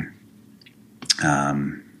everything.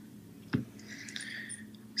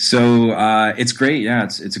 So it's great. Yeah,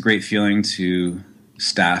 it's a great feeling to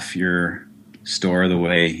staff your store the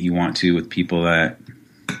way you want to, with people that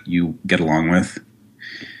you get along with.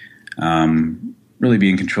 Really be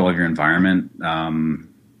in control of your environment.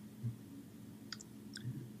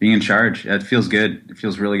 Being in charge, it feels good. It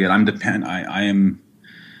feels really good. I am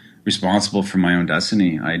responsible for my own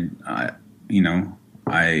destiny. My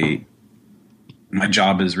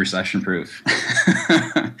job is recession proof.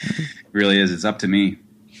 really is. It's up to me.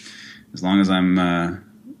 As long as I'm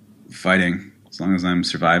fighting, as long as I'm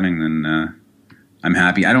surviving, then I'm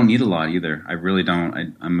happy. I don't need a lot either. I really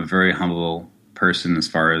don't. I'm a very humble person as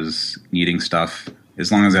far as needing stuff.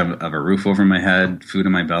 As long as I have a roof over my head, food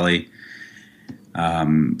in my belly,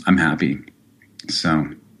 I'm happy. So,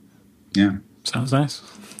 yeah. Sounds nice.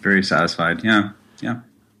 Very satisfied. Yeah.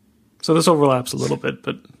 So this overlaps a little bit,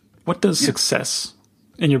 but what does success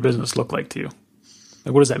in your business look like to you?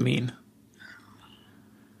 Like, what does that mean?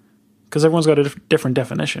 Because everyone's got a different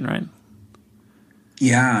definition, right?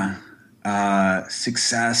 Yeah.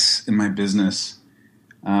 Success in my business.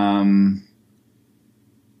 The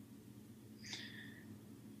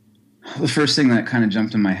first thing that kind of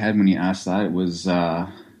jumped in my head when you asked that was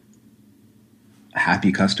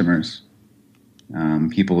happy customers.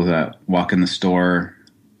 People that walk in the store,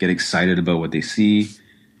 get excited about what they see,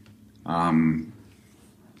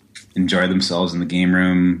 enjoy themselves in the game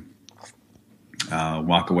room,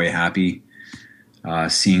 walk away happy,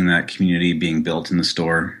 seeing that community being built in the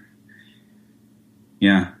store.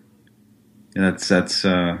 Yeah, that's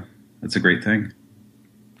a great thing.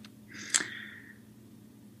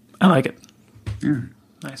 I like it. Yeah.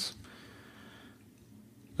 Nice.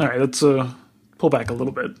 All right, let's pull back a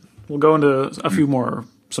little bit. We'll go into a few more,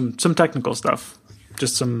 some technical stuff,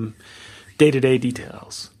 just some day-to-day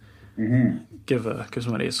details. Mm-hmm. Give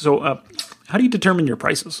some ideas. So, how do you determine your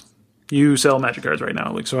prices? You sell Magic cards right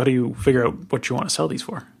now, so how do you figure out what you want to sell these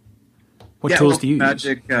for? What tools do you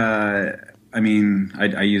Magic, use?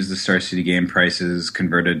 I use the Star City game prices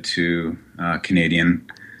converted to Canadian,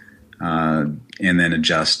 and then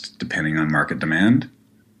adjust depending on market demand.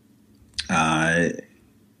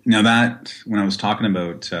 Now that, when I was talking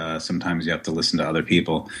about sometimes you have to listen to other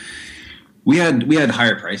people, we had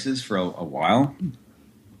higher prices for a while.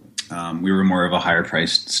 We were more of a higher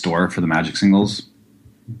priced store for the Magic singles.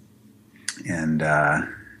 And I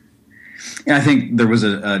think there was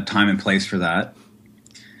a time and place for that.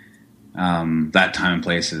 That time and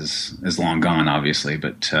place is long gone, obviously,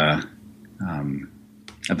 but at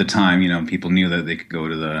the time, people knew that they could go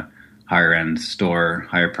to the higher end store,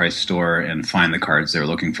 higher price store, and find the cards they were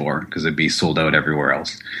looking for because it'd be sold out everywhere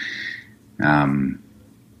else. My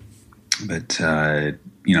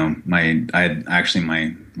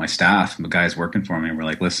staff, the guys working for me, were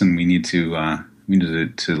like, "Listen, we need to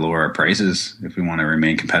lower our prices if we want to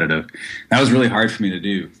remain competitive." That was really hard for me to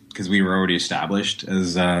do because we were already established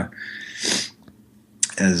as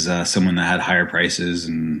someone that had higher prices,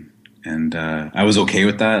 and I was okay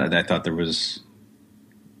with that. I thought there was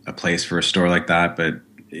a place for a store like that, but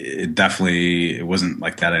it wasn't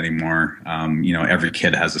like that anymore. Every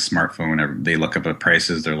kid has a smartphone. They look up at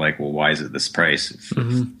prices. They're like, "Well, why is it this price?"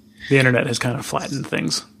 Mm-hmm. The internet has kind of flattened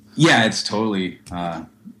things. Yeah, it's totally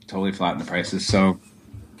flattened the prices. So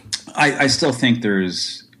I still think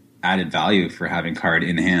there's added value for having card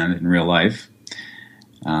in hand in real life.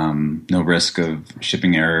 No risk of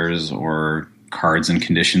shipping errors or cards in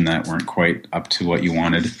condition that weren't quite up to what you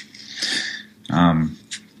wanted.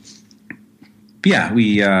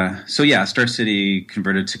 Star City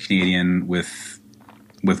converted to Canadian with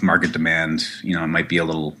market demand. It might be a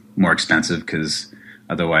little more expensive because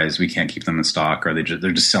otherwise we can't keep them in stock, or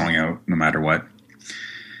they're just selling out no matter what.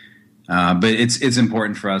 But it's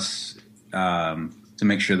important for us to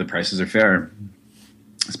make sure the prices are fair,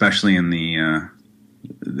 especially in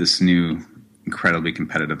this new incredibly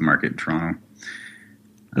competitive market in Toronto.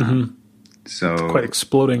 Mm-hmm. So it's quite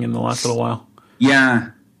exploding in the last little while.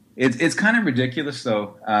 Yeah. It's kind of ridiculous,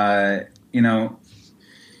 though.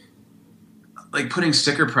 Like putting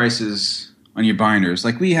sticker prices on your binders.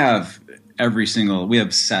 Like we have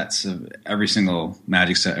sets of every single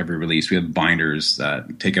Magic set ever released. We have binders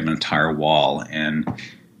that take up an entire wall, and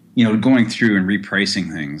going through and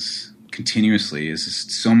repricing things continuously is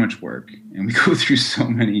just so much work. And we go through so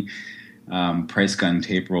many price gun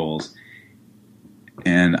tape rolls.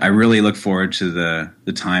 And I really look forward to the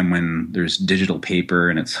time when there's digital paper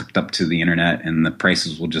and it's hooked up to the internet, and the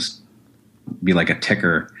prices will just be like a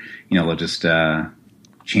ticker. They'll just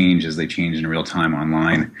change as they change in real time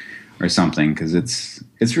online or something, because it's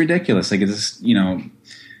ridiculous. Like it's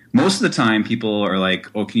most of the time people are like,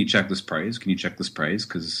 "Oh, can you check this price? Can you check this price?"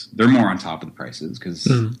 Because they're more on top of the prices because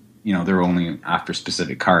they're only after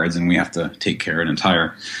specific cards, and we have to take care of an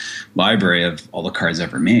entire library of all the cards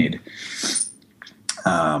ever made.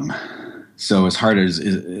 So as hard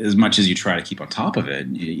as much as you try to keep on top of it,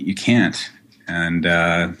 you can't. And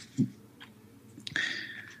I've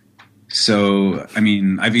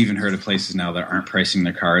even heard of places now that aren't pricing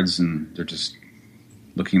their cards, and they're just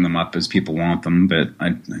looking them up as people want them. But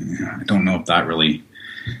I don't know if that really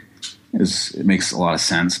it makes a lot of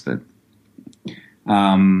sense. But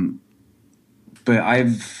But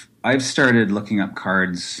I've started looking up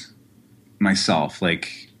cards myself,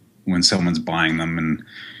 like when someone's buying them, and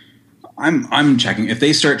I'm checking. If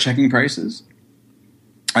they start checking prices,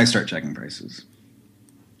 I start checking prices.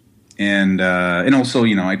 And also,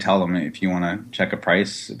 I tell them, if you want to check a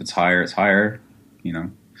price, if it's higher, it's higher. If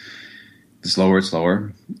it's lower, it's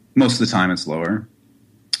lower. Most of the time, it's lower.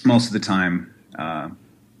 Most of the time,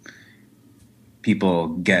 people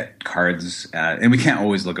get cards and we can't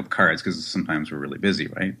always look up cards because sometimes we're really busy,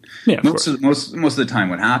 right? Yeah, most of the time,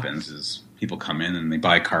 what happens is people come in and they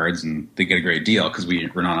buy cards and they get a great deal because we're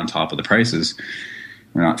not on top of the prices.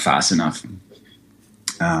 We're not fast enough.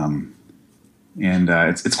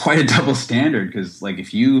 It's quite a double standard because, like,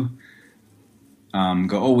 if you go,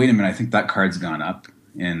 oh, wait a minute, I think that card's gone up,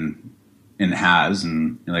 and it has,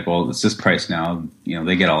 and you're like, well, it's this price now,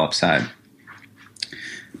 they get all upset.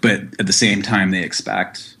 But at the same time, they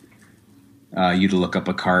expect you to look up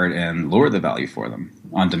a card and lower the value for them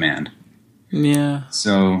on demand. Yeah.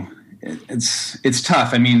 So it's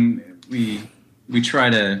tough. I mean, we try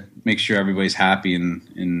to make sure everybody's happy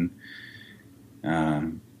and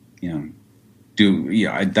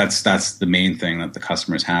that's the main thing, that the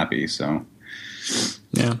customer's happy. So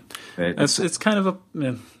yeah, it's kind of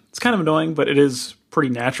annoying, but it is pretty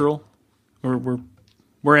natural.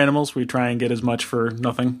 We're animals. We try and get as much for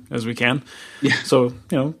nothing as we can. Yeah. So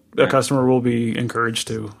a customer will be encouraged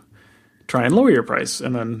to try and lower your price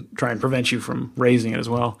and then try and prevent you from raising it as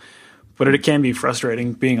well. But it can be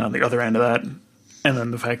frustrating being on the other end of that, and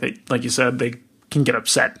then the fact that, like you said, they can get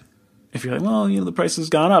upset if you're like, well, the price has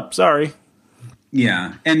gone up. Sorry.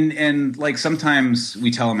 Yeah, and like sometimes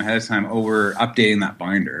we tell them ahead of time, oh, we're updating that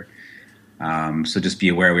binder, so just be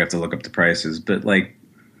aware we have to look up the prices. But like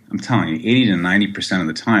I'm telling you, 80 to 90% of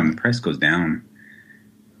the time, the price goes down,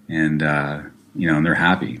 and and they're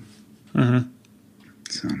happy. Mm-hmm.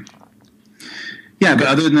 So yeah, but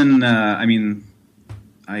other than I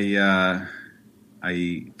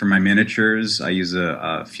for my miniatures, I use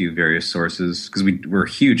a few various sources because we're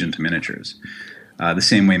huge into miniatures. The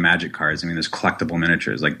same way Magic cards. I mean, there's collectible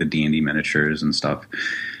miniatures like the D&D miniatures and stuff.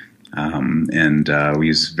 We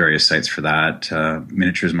use various sites for that.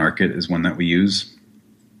 Miniatures Market is one that we use.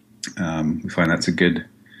 We find that's a good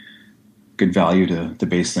value to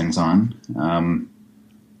base things on.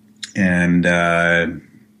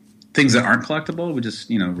 Things that aren't collectible, we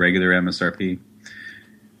just, regular MSRP.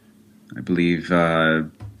 I believe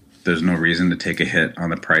there's no reason to take a hit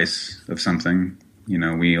on the price of something.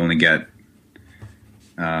 We only get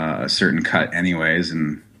a certain cut anyways,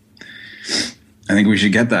 and I think we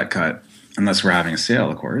should get that cut unless we're having a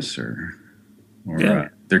sale, of course, or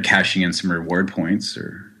they're cashing in some reward points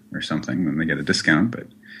or something, then they get a discount. But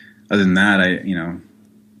other than that, I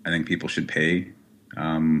think people should pay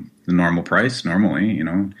the normal price normally.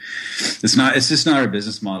 It's just not our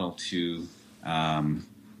business model to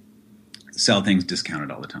sell things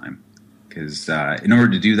discounted all the time, because in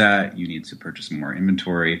order to do that, you need to purchase more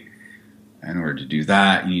inventory. In order to do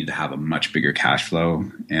that, you need to have a much bigger cash flow,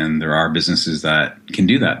 and there are businesses that can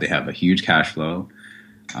do that. They have a huge cash flow,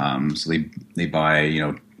 so they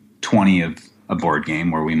buy 20 of a board game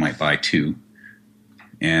where we might buy 2,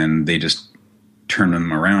 and they just turn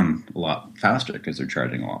them around a lot faster because they're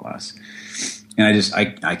charging a lot less. And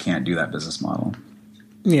I can't do that business model.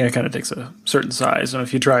 Yeah, it kind of takes a certain size, and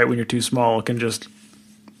if you try it when you're too small, it can just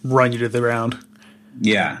run you to the ground.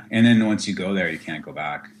 Yeah, and then once you go there, you can't go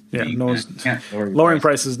back. Yeah, you can't lowering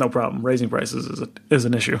prices, no problem. Raising prices is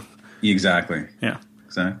an issue. Exactly. Yeah.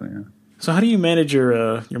 Exactly. Yeah. So how do you manage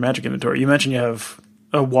your Magic inventory? You mentioned you have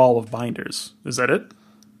a wall of binders. Is that it?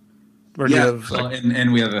 Or do you have,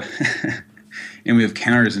 and we have and we have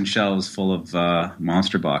counters and shelves full of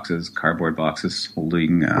monster boxes, cardboard boxes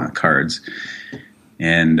holding cards.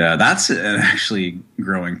 And that's an actually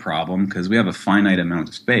growing problem because we have a finite amount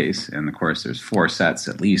of space, and of course, there's 4 sets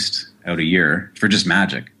at least out a year for just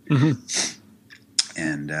Magic. Mm-hmm.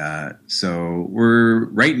 And so we're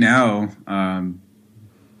right now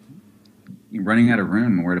running out of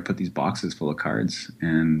room where to put these boxes full of cards,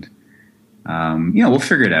 and we'll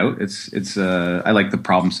figure it out. It's I like the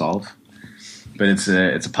problem solve, but it's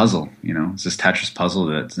a puzzle. It's this Tetris puzzle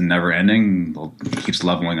that's never ending. It keeps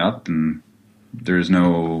leveling up, and there's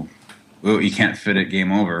no, you can't fit it,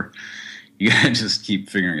 game over. You gotta just keep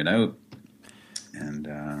figuring it out. And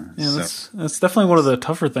that's definitely one of the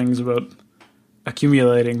tougher things about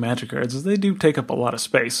accumulating Magic cards is they do take up a lot of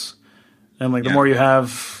space. And the more you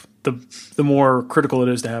have, the more critical it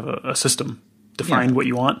is to have a system to find what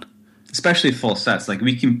you want. Especially full sets. Like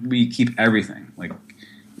we keep everything. Like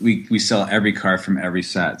we sell every card from every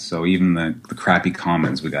set. So even the crappy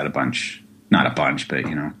commons, we got a bunch not a bunch, but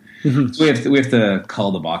So we have to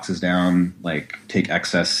cull the boxes down, like take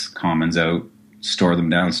excess commons out, store them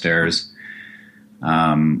downstairs.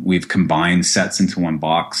 We've combined sets into one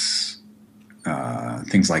box,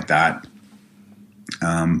 things like that.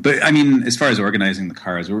 But I mean, as far as organizing the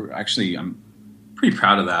cars, I'm pretty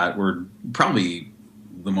proud of that. We're probably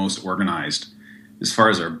the most organized as far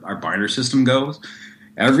as our binder system goes.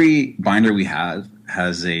 Every binder we have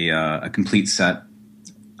has a complete set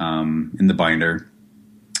in the binder,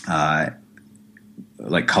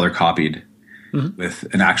 like color copied with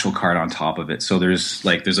an actual card on top of it. So there's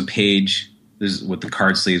a page with the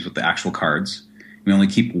card sleeves with the actual cards. We only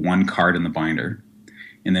keep one card in the binder.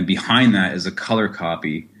 And then behind that is a color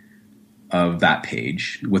copy of that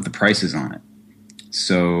page with the prices on it.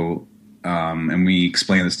 So, and we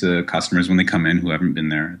explain this to customers when they come in who haven't been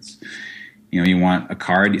there. It's, you want a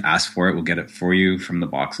card, you ask for it, we'll get it for you from the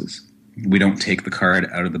boxes. We don't take the card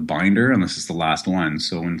out of the binder unless it's the last one.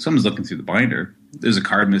 So when someone's looking through the binder, there's a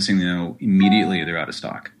card missing, immediately they're out of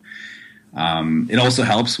stock. It also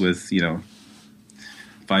helps with,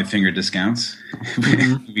 5-finger discounts.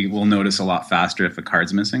 We will notice a lot faster if a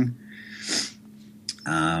card's missing.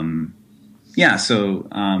 So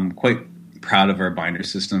quite proud of our binder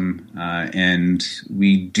system. And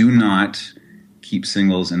we do not keep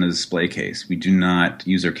singles in a display case. We do not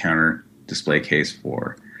use our counter display case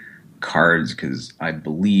for cards because I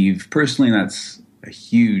believe personally that's a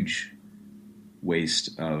huge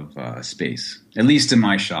waste of space. At least in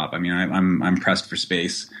my shop. I mean, I'm pressed for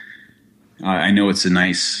space. I know it's a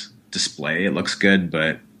nice display. It looks good,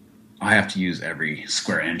 but I have to use every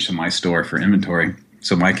square inch of my store for inventory.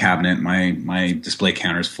 So my cabinet, my display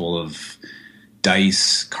counter is full of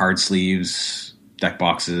dice, card sleeves, deck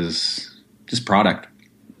boxes, just product.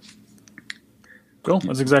 Cool.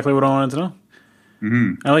 That's exactly what I wanted to know.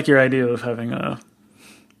 Mm-hmm. I like your idea of having a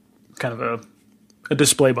kind of a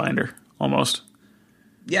display binder almost.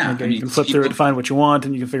 Yeah, you can flip through it to find what you want,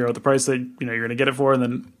 and you can figure out the price that you're going to get it for, and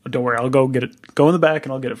then don't worry, I'll go get it. Go in the back,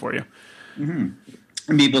 and I'll get it for you. Mm-hmm.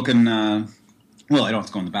 And people can. I don't have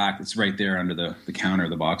to go in the back. It's right there under the counter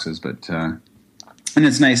of the boxes. But and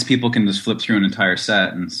it's nice. People can just flip through an entire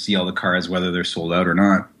set and see all the cards, whether they're sold out or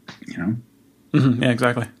not. Mm-hmm. Yeah,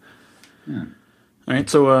 exactly. Yeah. All right.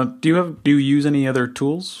 So, do you use any other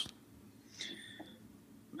tools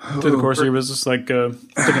through the course of your business, like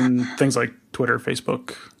thinking things like Twitter,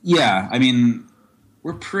 Facebook? Yeah, I mean,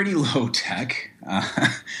 we're pretty low tech.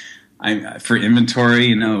 For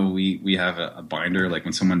inventory, we have a binder. Like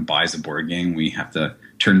when someone buys a board game, we have to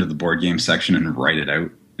turn to the board game section and write it out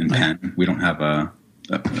in pen. We don't have a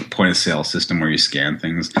point of sale system where you scan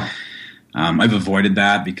things. I've avoided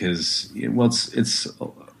that because it's a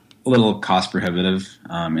little cost prohibitive.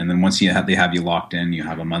 And then once they have you locked in, you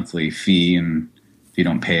have a monthly fee, and if you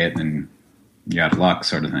don't pay it, then you're out of luck,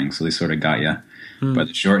 sort of thing. So they sort of got you by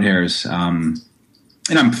the short hairs. And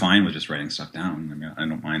I'm fine with just writing stuff down. I mean, I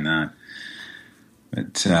don't mind that.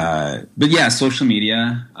 But yeah, social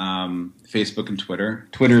media, Facebook and Twitter.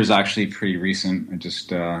 Twitter is actually pretty recent. I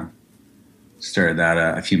just started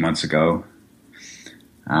that a few months ago.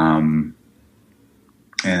 And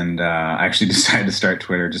I actually decided to start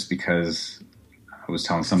Twitter just because I was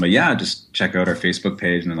telling somebody, just check out our Facebook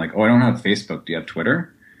page. And they're like, oh, I don't have Facebook. Do you have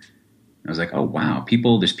Twitter? I was like, oh, wow.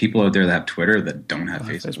 There's people out there that have Twitter that don't have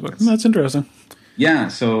Facebook. That's interesting. Yeah,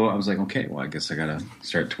 so I was like, okay, well, I guess I got to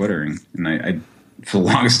start Twittering. And I for the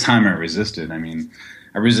longest time, I resisted. I mean,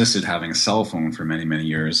 I resisted having a cell phone for many, many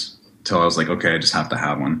years until I was like, okay, I just have to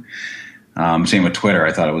have one. Same with Twitter.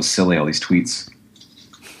 I thought it was silly, all these tweets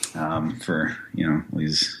for,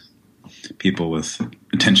 these people with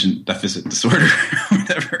attention deficit disorder or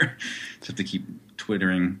whatever. Just have to keep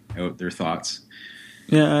twittering out their thoughts.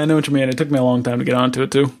 Yeah, I know what you mean. It took me a long time to get onto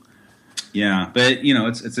it too. Yeah, but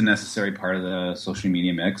it's a necessary part of the social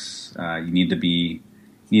media mix. You need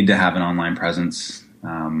to have an online presence. We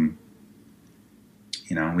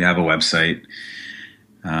have a website.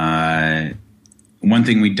 One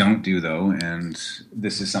thing we don't do though, and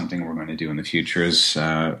this is something we're going to do in the future, is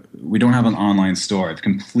we don't have an online store. I've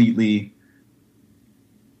completely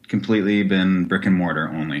been brick and mortar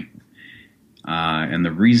only. And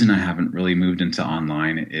the reason I haven't really moved into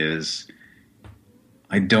online is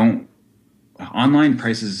online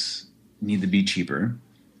prices need to be cheaper.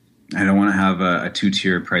 I don't want to have a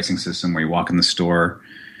two-tier pricing system where you walk in the store,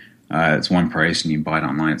 it's one price, and you buy it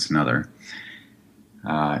online, it's another.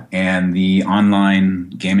 And the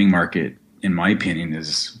online gaming market, in my opinion,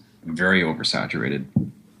 is very oversaturated.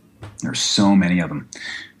 There's so many of them.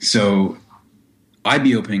 So I'd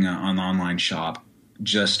be opening an online shop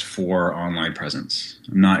just for online presence.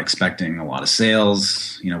 I'm not expecting a lot of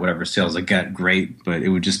sales. Whatever sales I get, great, but it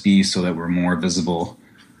would just be so that we're more visible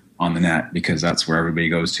on the net, because that's where everybody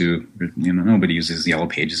goes to. Nobody uses Yellow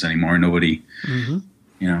Pages anymore. Nobody,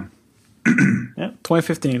 Yeah,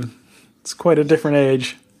 2015. It's quite a different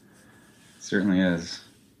age. It certainly is.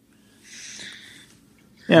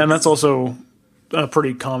 Yeah, and that's also a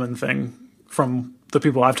pretty common thing from the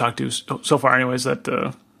people I've talked to so far anyways,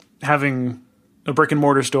 that having a brick and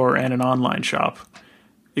mortar store and an online shop,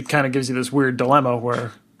 it kind of gives you this weird dilemma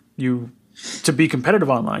where to be competitive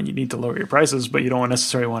online, you need to lower your prices, but you don't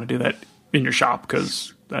necessarily want to do that in your shop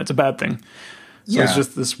because that's a bad thing. So It's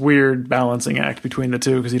just this weird balancing act between the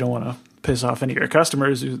two, because you don't want to piss off any of your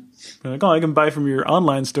customers who are like, oh, I can buy from your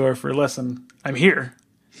online store for less than I'm here.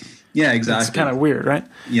 Yeah, exactly. It's kind of weird, right?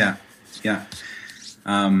 Yeah. Yeah,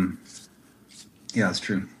 that's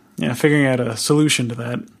true. Yeah, figuring out a solution to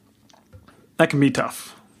that can be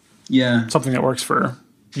tough. Yeah. Something that works for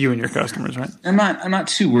you and your customers, right? I'm not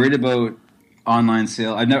too worried about online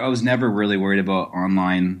sale. I was never really worried about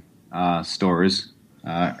online stores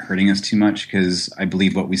hurting us too much, because I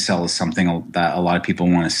believe what we sell is something that a lot of people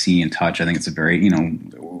want to see and touch. I think it's a very,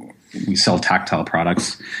 we sell tactile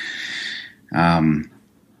products. The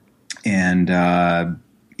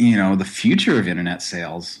future of internet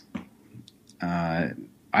sales,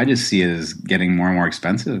 I just see it as getting more and more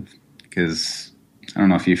expensive, because I don't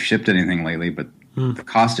know if you've shipped anything lately, but the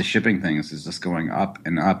cost of shipping things is just going up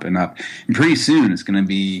and up and up. And pretty soon it's going to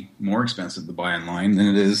be more expensive to buy online than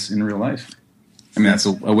it is in real life. I mean, that's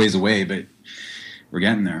a ways away, but we're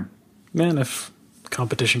getting there. Man, if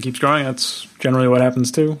competition keeps growing, that's generally what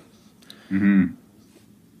happens too. Mm-hmm.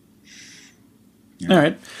 Yeah. All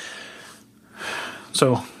right.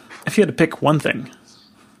 So, if you had to pick one thing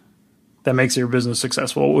that makes your business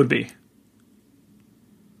successful, what would it be?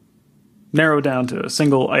 Narrow down to a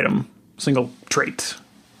single item, single trait.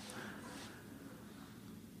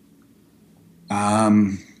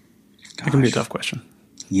 That can be a tough question.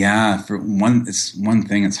 Yeah, for it's one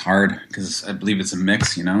thing. It's hard because I believe it's a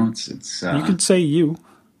mix. It's. You could say you.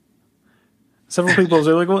 Several people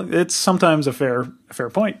are like, well, it's sometimes a fair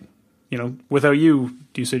point. Without you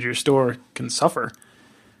said your store can suffer.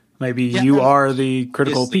 Maybe you are the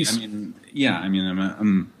critical piece. I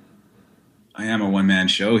am a one-man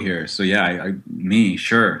show here. So me,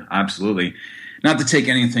 sure, absolutely. Not to take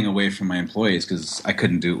anything away from my employees, because I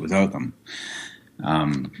couldn't do it without them.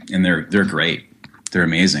 And they're great. They're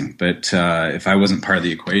amazing. But if I wasn't part of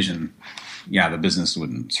the equation, the business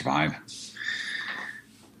wouldn't survive.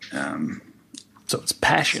 So it's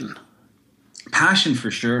passion. Passion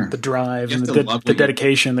for sure. The drive and the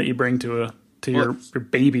dedication that you bring to your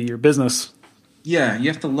baby, your business. Yeah, you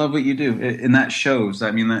have to love what you do, and that shows.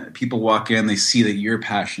 I mean, that people walk in, they see that you're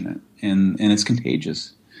passionate, and it's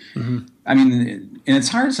contagious. Mm-hmm. I mean, and it's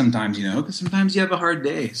hard sometimes, because sometimes you have a hard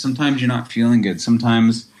day. Sometimes you're not feeling good.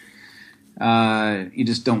 Sometimes you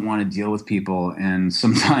just don't want to deal with people, and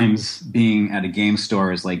sometimes being at a game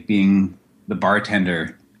store is like being the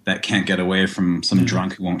bartender that can't get away from some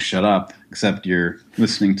drunk who won't shut up, except you're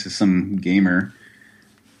listening to some gamer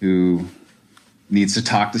who needs to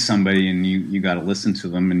talk to somebody, and you got to listen to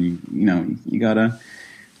them, and you gotta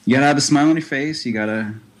have a smile on your face. You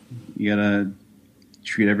gotta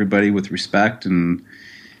treat everybody with respect, and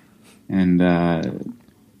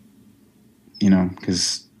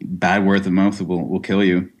because bad word of mouth will kill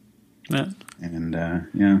you. Yeah. And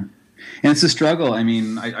and it's a struggle. I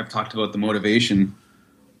mean, I've talked about the motivation.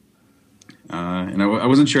 And I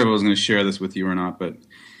wasn't sure if I was going to share this with you or not, but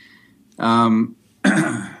I'm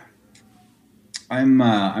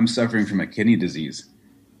suffering from a kidney disease,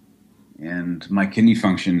 and my kidney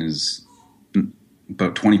function is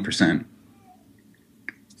about 20%.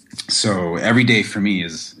 So every day for me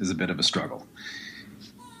is a bit of a struggle,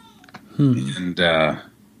 and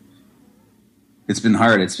it's been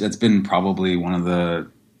hard. It's been probably one of the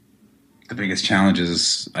biggest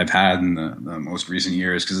challenges I've had in the most recent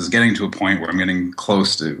years, because it's getting to a point where I'm getting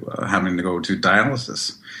close to having to go to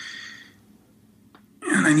dialysis,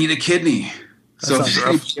 and I need a kidney. So if there's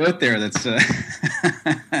anybody out there that's,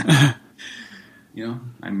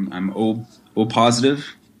 I'm O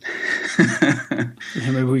positive.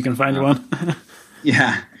 Maybe we can find one.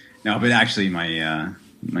 Yeah, no, but actually, my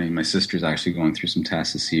sister's actually going through some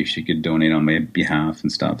tests to see if she could donate on my behalf and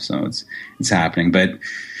stuff. So it's happening, but.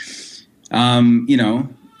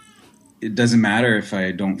 It doesn't matter if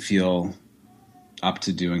I don't feel up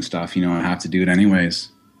to doing stuff, I have to do it anyways.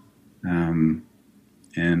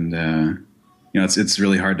 It's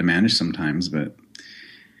really hard to manage sometimes, but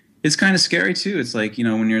it's kind of scary too. It's like,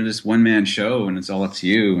 when you're this one man show and it's all up to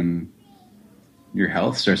you, and your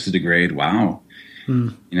health starts to degrade, wow.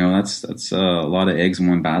 You know, that's a lot of eggs in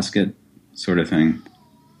one basket sort of thing.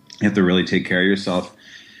 You have to really take care of yourself.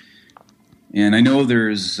 And I know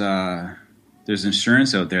there's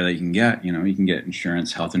insurance out there that you can get. You know, you can get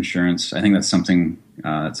insurance, health insurance. I think that's something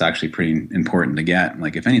that's actually pretty important to get.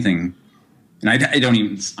 Like, if anything, and I don't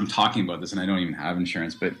even, I'm talking about this and I don't even have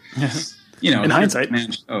insurance, but, you know. In hindsight.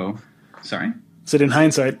 Oh, sorry? Said in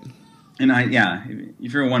hindsight. Yeah,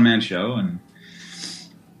 if you're a one-man show and,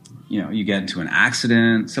 you know, you get into an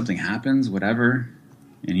accident, something happens, whatever,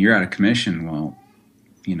 and you're out of commission, well,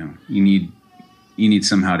 you know, you need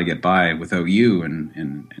somehow to get by without you,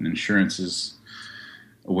 and insurance is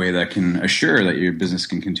a way that can assure that your business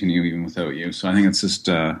can continue even without you. So I think it's just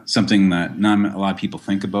something that not a lot of people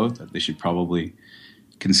think about, that they should probably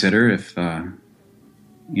consider if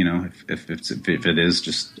you know, if it is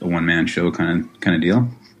just a one-man show kind of deal.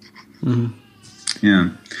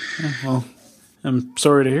 Yeah. Well, I'm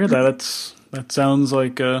sorry to hear that. That sounds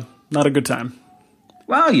like not a good time.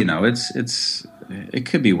 Well, you know, it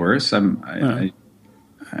could be worse. I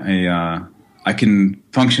can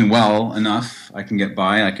function well enough. I can get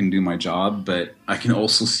by. I can do my job, but I can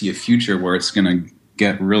also see a future where it's going to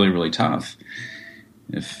get really, really tough.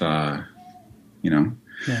 If you know.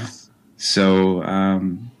 Yeah. So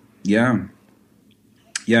yeah,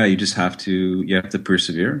 you just have to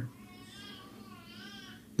persevere.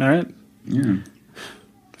 All right. Yeah.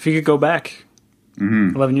 If you could go back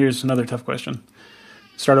 11 years, another tough question.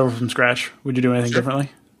 Start over from scratch. Would you do anything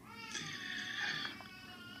differently?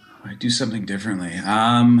 I do something differently.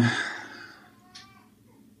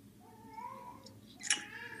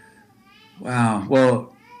 Wow.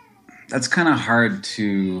 Well, that's kind of hard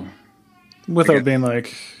to. Without being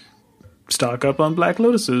like, stock up on Black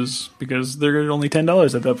Lotuses because they're only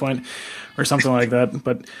 $10 at that point, or something like that.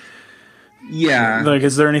 But yeah, like,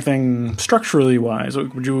 is there anything structurally wise?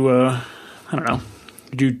 Would you? I don't know.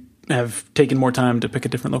 Would you have taken more time to pick a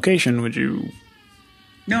different location? Would you?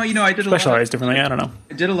 No, you know, I did specialize differently. I don't know.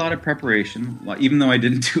 I did a lot of preparation, even though I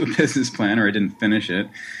didn't do a business plan or I didn't finish it.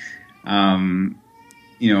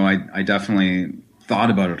 You know, I definitely thought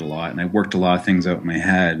about it a lot, and I worked a lot of things out in my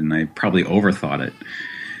head, and I probably overthought it.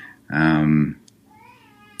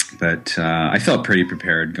 But I felt pretty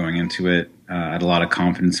prepared going into it. I had a lot of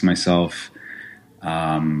confidence in myself.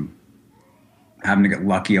 Having to get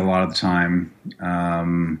lucky a lot of the time.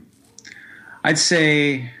 I'd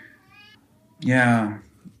say, yeah.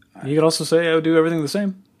 You could also say I would do everything the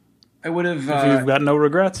same. I would have. If you've got no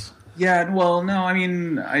regrets. Yeah, well, no, I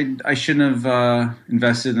mean, I shouldn't have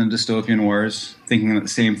invested in dystopian wars, thinking that the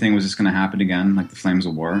same thing was just going to happen again, like the Flames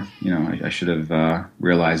of War. You know, I should have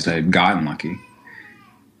realized I had gotten lucky,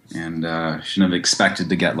 and shouldn't have expected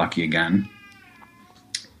to get lucky again.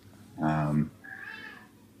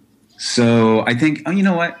 So I think, you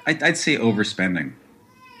know what, I'd say overspending.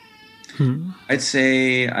 I'd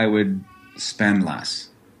say I would spend less,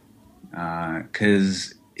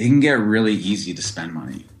 because it can get really easy to spend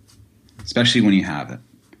money. Especially when you have it.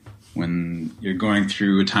 When you're going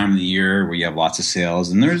through a time of the year where you have lots of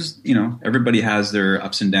sales, and there's, you know, everybody has their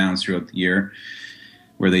ups and downs throughout the year.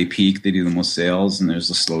 Where they peak, they do the most sales, and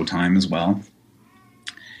there's a slow time as well.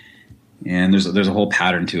 And there's a whole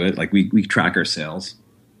pattern to it. Like we track our sales,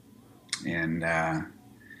 and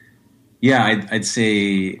yeah, I'd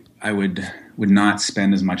say I would not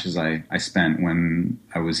spend as much as I spent when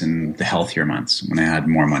I was in the healthier months, when I had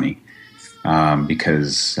more money.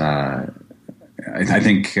 Because I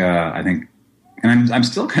think, and I'm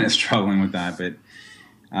still kind of struggling with that, but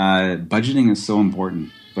budgeting is so important.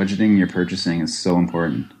 Budgeting your purchasing is so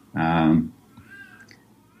important. I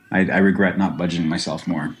regret not budgeting myself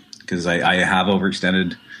more, because I have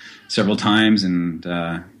overextended several times, and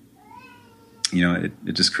you know,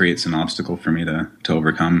 it just creates an obstacle for me to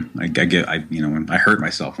overcome. I hurt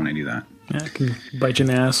myself when I do that. Yeah, it can bite you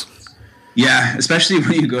in the ass. Yeah, especially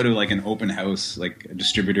when you go to like an open house, like a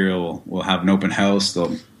distributor will have an open house.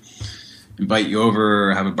 They'll invite you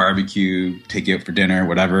over, have a barbecue, take you out for dinner,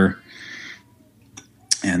 whatever.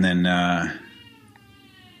 And then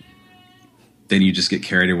you just get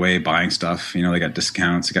carried away buying stuff. You know, they got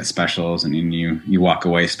discounts, they got specials, and then you walk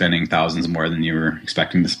away spending thousands more than you were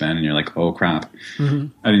expecting to spend, and you're like, oh crap, I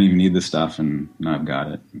didn't even need this stuff, and now I've got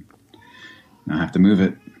it. Now I have to move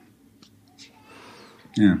it.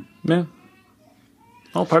 Yeah. Yeah.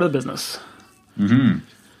 All part of the business.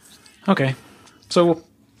 Okay. So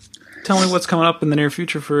tell me what's coming up in the near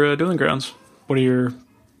future for Dueling Grounds. What are your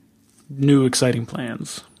new exciting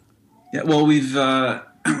plans? Yeah, well, we've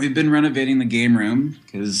been renovating the game room,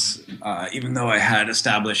 because even though I had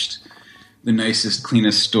established the nicest,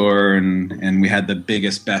 cleanest store, and we had the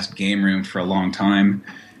biggest, best game room for a long time.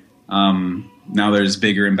 Now there's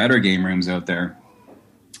bigger and better game rooms out there.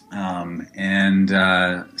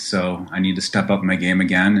 So I need to step up my game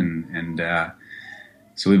again. And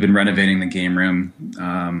so we've been renovating the game room,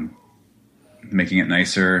 making it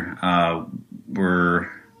nicer. We're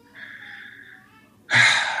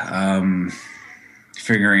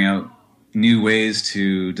figuring out new ways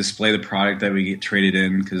to display the product that we get traded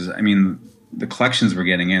in. Because, I mean, the collections we're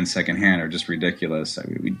getting in secondhand are just ridiculous. I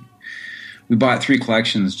mean, we bought 3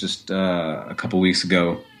 collections just a couple weeks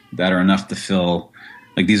ago that are enough to fill,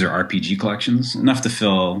 like, these are RPG collections, enough to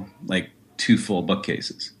fill like 2 full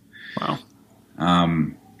bookcases. Wow.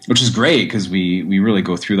 Which is great because we really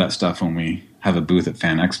go through that stuff when we have a booth at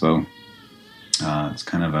Fan Expo. It's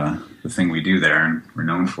kind of the thing we do there, and we're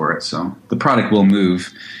known for it. So the product will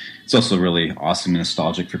move. It's also really awesome and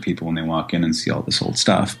nostalgic for people when they walk in and see all this old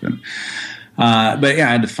stuff. But yeah,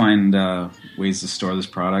 I had to find ways to store this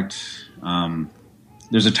product.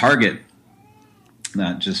 There's a Target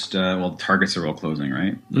that just Targets are all closing,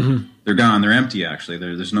 right? Mm-hmm. They're gone. They're empty. Actually,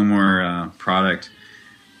 there's no more product,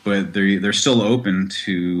 but they're still open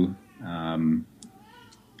to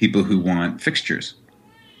people who want fixtures.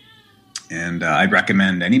 And I'd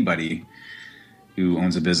recommend anybody who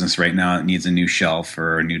owns a business right now that needs a new shelf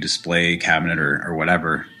or a new display cabinet or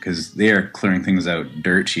whatever, because they are clearing things out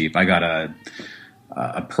dirt cheap. I got a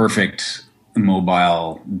perfect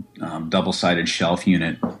mobile double-sided shelf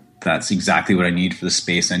unit. That's exactly what I need for the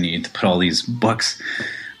space I need to put all these books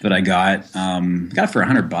that I got. Got it for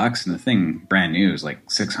 $100, and the thing brand new is like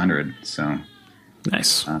 $600. So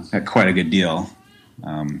nice. Got quite a good deal.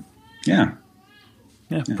 Yeah.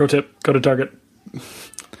 Pro tip: go to Target.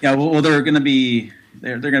 Yeah, well, they're going to be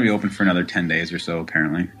open for another 10 days or so,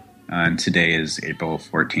 apparently. And today is April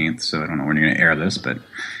 14th, so I don't know when you're going to air this, but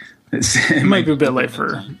it might be a bit late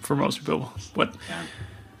for most people. What? Yeah.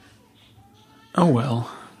 Oh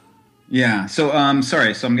well. Yeah. So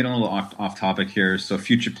sorry. So I'm getting a little off topic here. So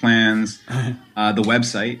future plans, the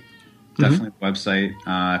website, definitely the website.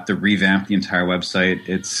 I have to revamp the entire website.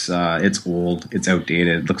 It's old. It's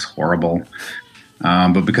outdated. It looks horrible.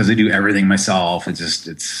 But because I do everything myself,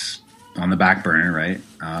 it's on the back burner, right?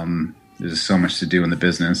 There's so much to do in the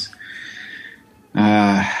business.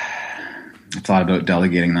 I thought about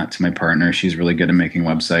delegating that to my partner. She's really good at making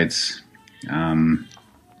websites.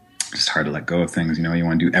 Just hard to let go of things. You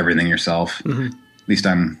want to do everything yourself. Mm-hmm. At least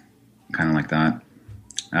I'm kind of like that.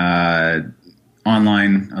 An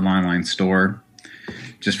online store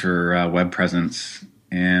just for web presence.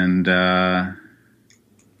 And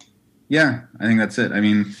yeah, I think that's it. I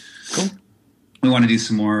mean, cool. We want to do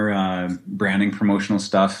some more branding, promotional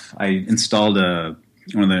stuff. I installed one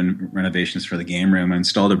of the renovations for the game room. I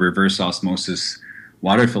installed a reverse osmosis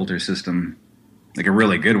water filter system, like a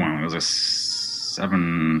really good one. It was a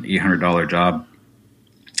 $700-800 job,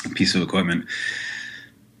 piece of equipment.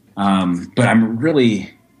 But I'm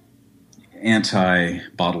really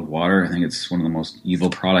anti-bottled water. I think it's one of the most evil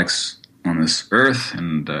products on this earth,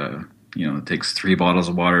 and it takes 3 bottles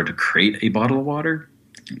of water to create a bottle of water.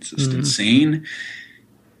 It's just insane.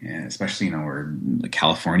 Yeah, especially, where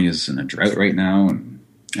California is in a drought right now. And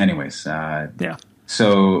anyways, yeah.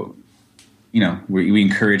 So, we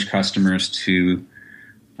encourage customers to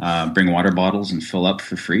bring water bottles and fill up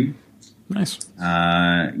for free. Nice.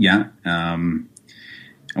 Yeah. I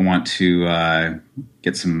want to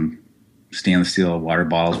get some stainless steel water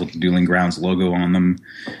bottles with the Dueling Grounds logo on them.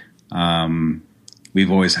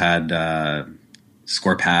 We've always had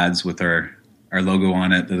score pads with our logo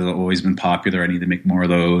on it. They've always been popular. I need to make more of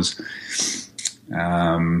those.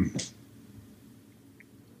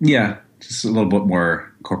 Yeah, just a little bit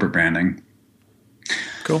more corporate branding.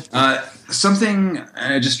 Cool. Something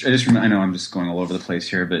I know I'm just going all over the place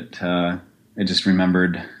here, but I just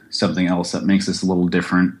remembered something else that makes this a little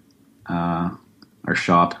different. Our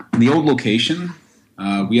shop, the old location,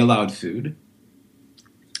 we allowed food.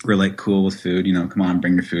 We're like cool with food, come on,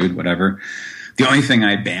 bring your food, whatever. The only thing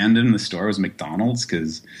I banned in the store was McDonald's,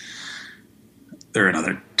 because they're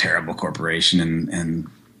another terrible corporation, and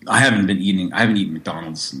I haven't eaten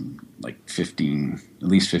McDonald's in like at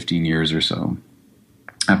least 15 years or so.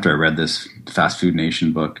 After I read this Fast Food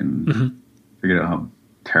Nation book and figured out how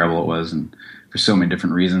terrible it was, and for so many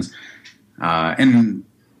different reasons. And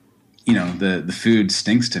the food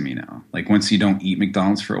stinks to me now. Like, once you don't eat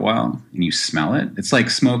McDonald's for a while and you smell it, it's like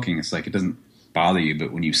smoking. It's like it doesn't bother you,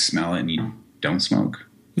 but when you smell it and you don't smoke,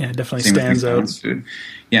 yeah, it definitely same stands out. Food.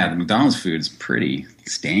 Yeah, the McDonald's food is pretty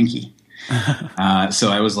stanky.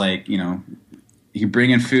 So I was like, you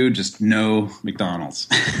bring in food, just no McDonald's.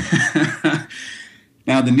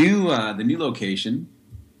 Now the new location.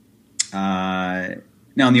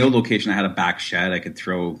 Now in the old location, I had a back shed. I could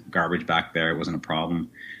throw garbage back there. It wasn't a problem.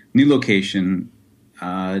 New location,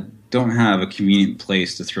 don't have a convenient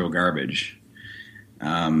place to throw garbage.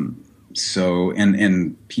 So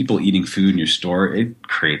people eating food in your store, it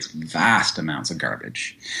creates vast amounts of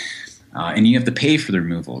garbage, and you have to pay for the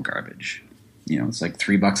removal of garbage. It's like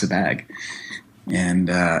 $3 a bag, and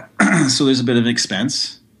so there's a bit of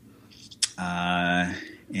expense.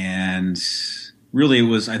 And really, it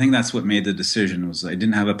was. I think that's what made the decision. Was I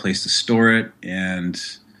didn't have a place to store it, and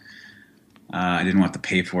I didn't want to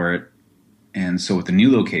pay for it. And so with the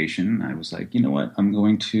new location, I was like, you know what? I'm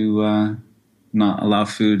going to not allow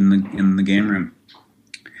food in the game room.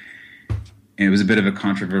 And it was a bit of a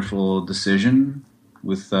controversial decision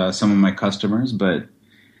with some of my customers, but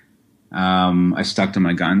I stuck to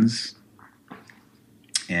my guns.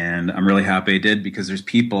 And I'm really happy I did, because there's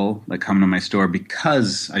people that come to my store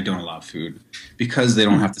because I don't allow food, because they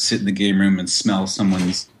don't have to sit in the game room and smell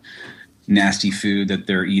someone's nasty food that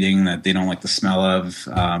they're eating that they don't like the smell of.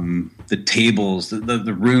 The tables,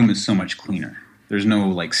 the room is so much cleaner. There's no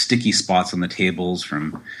like sticky spots on the tables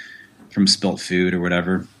from spilt food or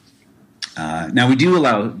whatever. Now we do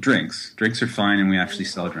allow drinks. Drinks are fine, and we actually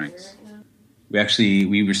sell drinks.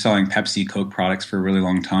 We were selling Pepsi, Coke products for a really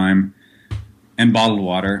long time, and bottled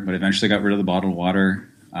water, but eventually got rid of the bottled water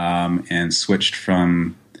and switched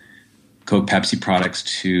from Coke, Pepsi products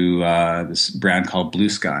to this brand called Blue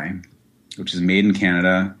Sky, which is made in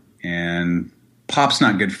Canada. And pop's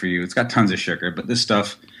not good for you. It's got tons of sugar, but this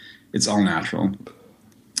stuff, it's all natural.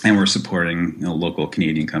 And we're supporting local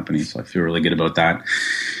Canadian companies, so I feel really good about that.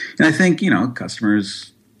 And I think,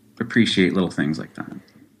 customers appreciate little things like that.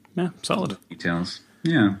 Yeah, solid. Details.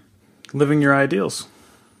 Yeah. Living your ideals.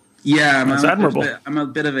 Yeah, that's admirable. I'm a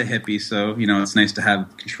bit of a hippie, so it's nice to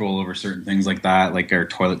have control over certain things like that. Like our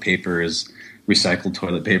toilet paper is recycled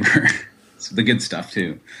toilet paper. It's the good stuff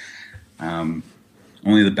too.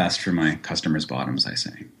 Only the best for my customers' bottoms, I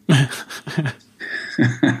say. Do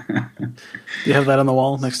you have that on the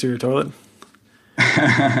wall next to your toilet?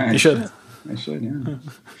 You should. I should, yeah.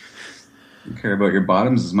 We care about your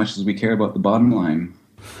bottoms as much as we care about the bottom line.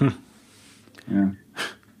 Yeah.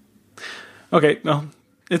 Okay, well,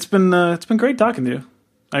 it's been great talking to you.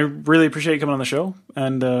 I really appreciate you coming on the show,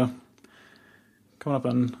 and coming up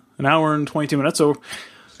on an hour and 22 minutes. So,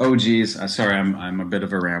 oh geez, sorry, I'm a bit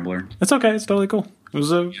of a rambler. It's okay. It's totally cool. It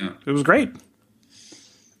was great.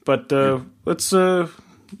 But let's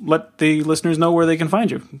let the listeners know where they can find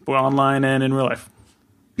you, online and in real life.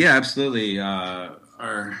 Yeah, absolutely.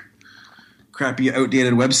 Our crappy,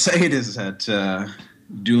 outdated website is at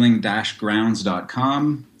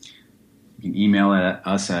dueling-grounds.com. You can email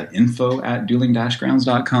us at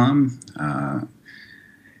info@dueling-grounds.com.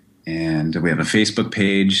 And we have a Facebook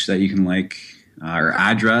page that you can like. Our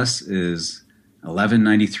address is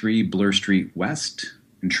 1193 Bloor Street West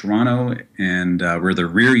in Toronto, and we're the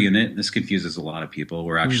rear unit. This confuses a lot of people.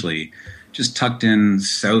 We're actually just tucked in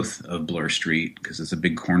south of Bloor Street because it's a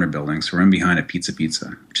big corner building. So we're in behind a Pizza,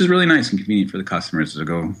 which is really nice and convenient for the customers to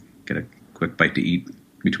go get a quick bite to eat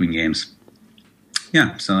between games.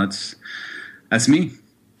 Yeah, so that's me.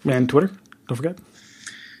 And Twitter, don't forget.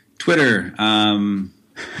 Twitter, I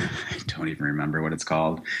don't even remember what it's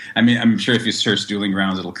called. I mean, I'm sure if you search Dueling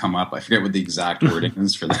Grounds, it'll come up. I forget what the exact wording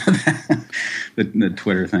is for that, the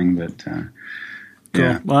Twitter thing, but cool.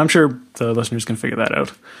 Yeah. Well, I'm sure the listeners can figure that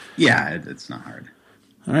out. Yeah, it's not hard.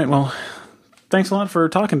 All right, well, thanks a lot for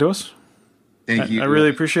talking to us. Thank you. I really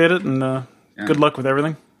appreciate it, and good luck with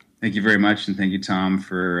everything. Thank you very much, and thank you, Tom,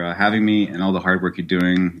 for having me and all the hard work you're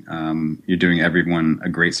doing. You're doing everyone a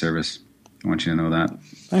great service. I want you to know that.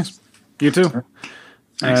 Thanks. You too.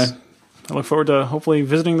 Thanks. I look forward to hopefully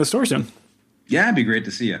visiting the store soon. Yeah, it'd be great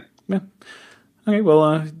to see you. Yeah. Okay,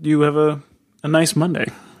 well, you have a nice Monday.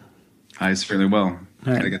 I certainly will. All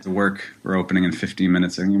right. Gotta get to work. We're opening in 15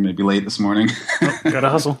 minutes. I think I'm maybe late this morning.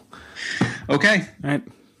 Gotta hustle. Okay. All right.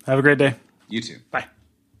 Have a great day. You too. Bye.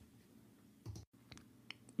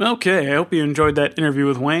 Okay, I hope you enjoyed that interview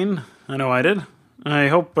with Wayne. I know I did. I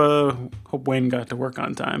hope Wayne got to work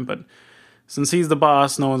on time, but since he's the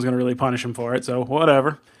boss, no one's going to really punish him for it, so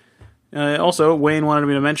whatever. Also, Wayne wanted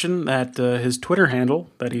me to mention that his Twitter handle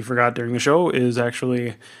that he forgot during the show is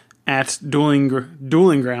actually at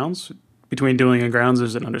Dueling Grounds. Between Dueling and Grounds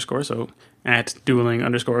there's an underscore, so at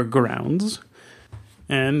Dueling_Grounds.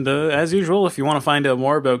 And as usual, if you want to find out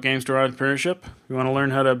more about game store entrepreneurship, you want to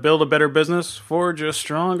learn how to build a better business, forge a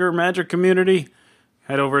stronger Magic community,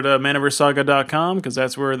 head over to manaversaga.com, because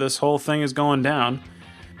that's where this whole thing is going down.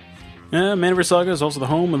 Manaverse Saga is also the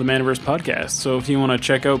home of the Manaverse podcast, so if you want to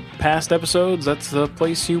check out past episodes, that's the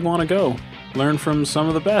place you want to go. Learn from some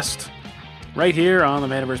of the best. Right here on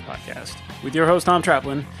the Manaverse podcast. With your host, Tom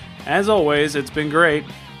Traplin. As always, it's been great.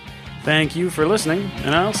 Thank you for listening,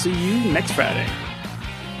 and I'll see you next Friday.